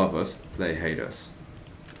people love us, they hate us.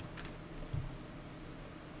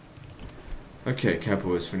 Okay,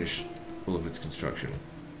 Capo has finished all of its construction.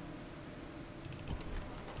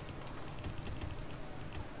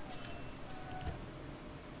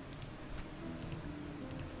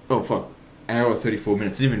 Oh fuck, hour 34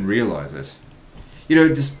 minutes, didn't even realise it. You know,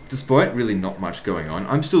 despite really not much going on,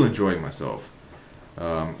 I'm still enjoying myself.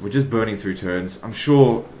 We're just burning through turns. I'm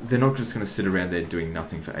sure they're not just going to sit around there doing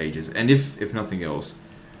nothing for ages. And if nothing else,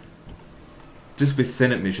 just with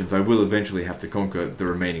Senate missions, I will eventually have to conquer the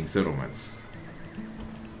remaining settlements.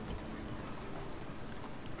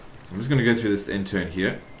 So I'm just going to go through this end turn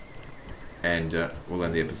here, and we'll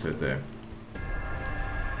end the episode there.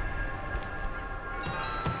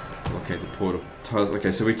 Okay, the port of Tiles.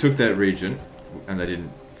 Okay, so we took that region, and they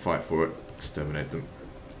didn't fight for it. Exterminate them.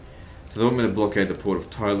 So they want me to blockade the port of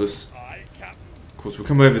Tylus. Of course, we'll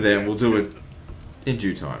come over there and we'll do it in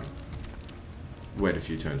due time. Wait a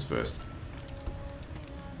few turns first.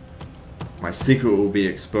 My secret will be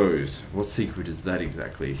exposed. What secret is that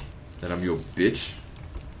exactly? That I'm your bitch?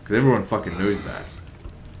 Because everyone fucking knows that.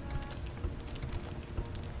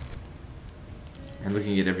 And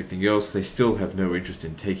looking at everything else, they still have no interest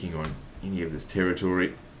in taking on any of this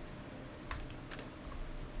territory.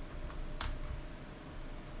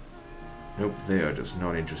 Nope, they are just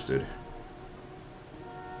not interested.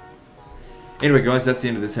 Anyway guys, that's the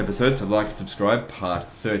end of this episode, so like and subscribe. Part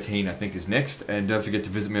 13 I think is next, and don't forget to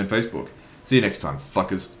visit me on Facebook. See you next time,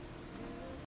 fuckers.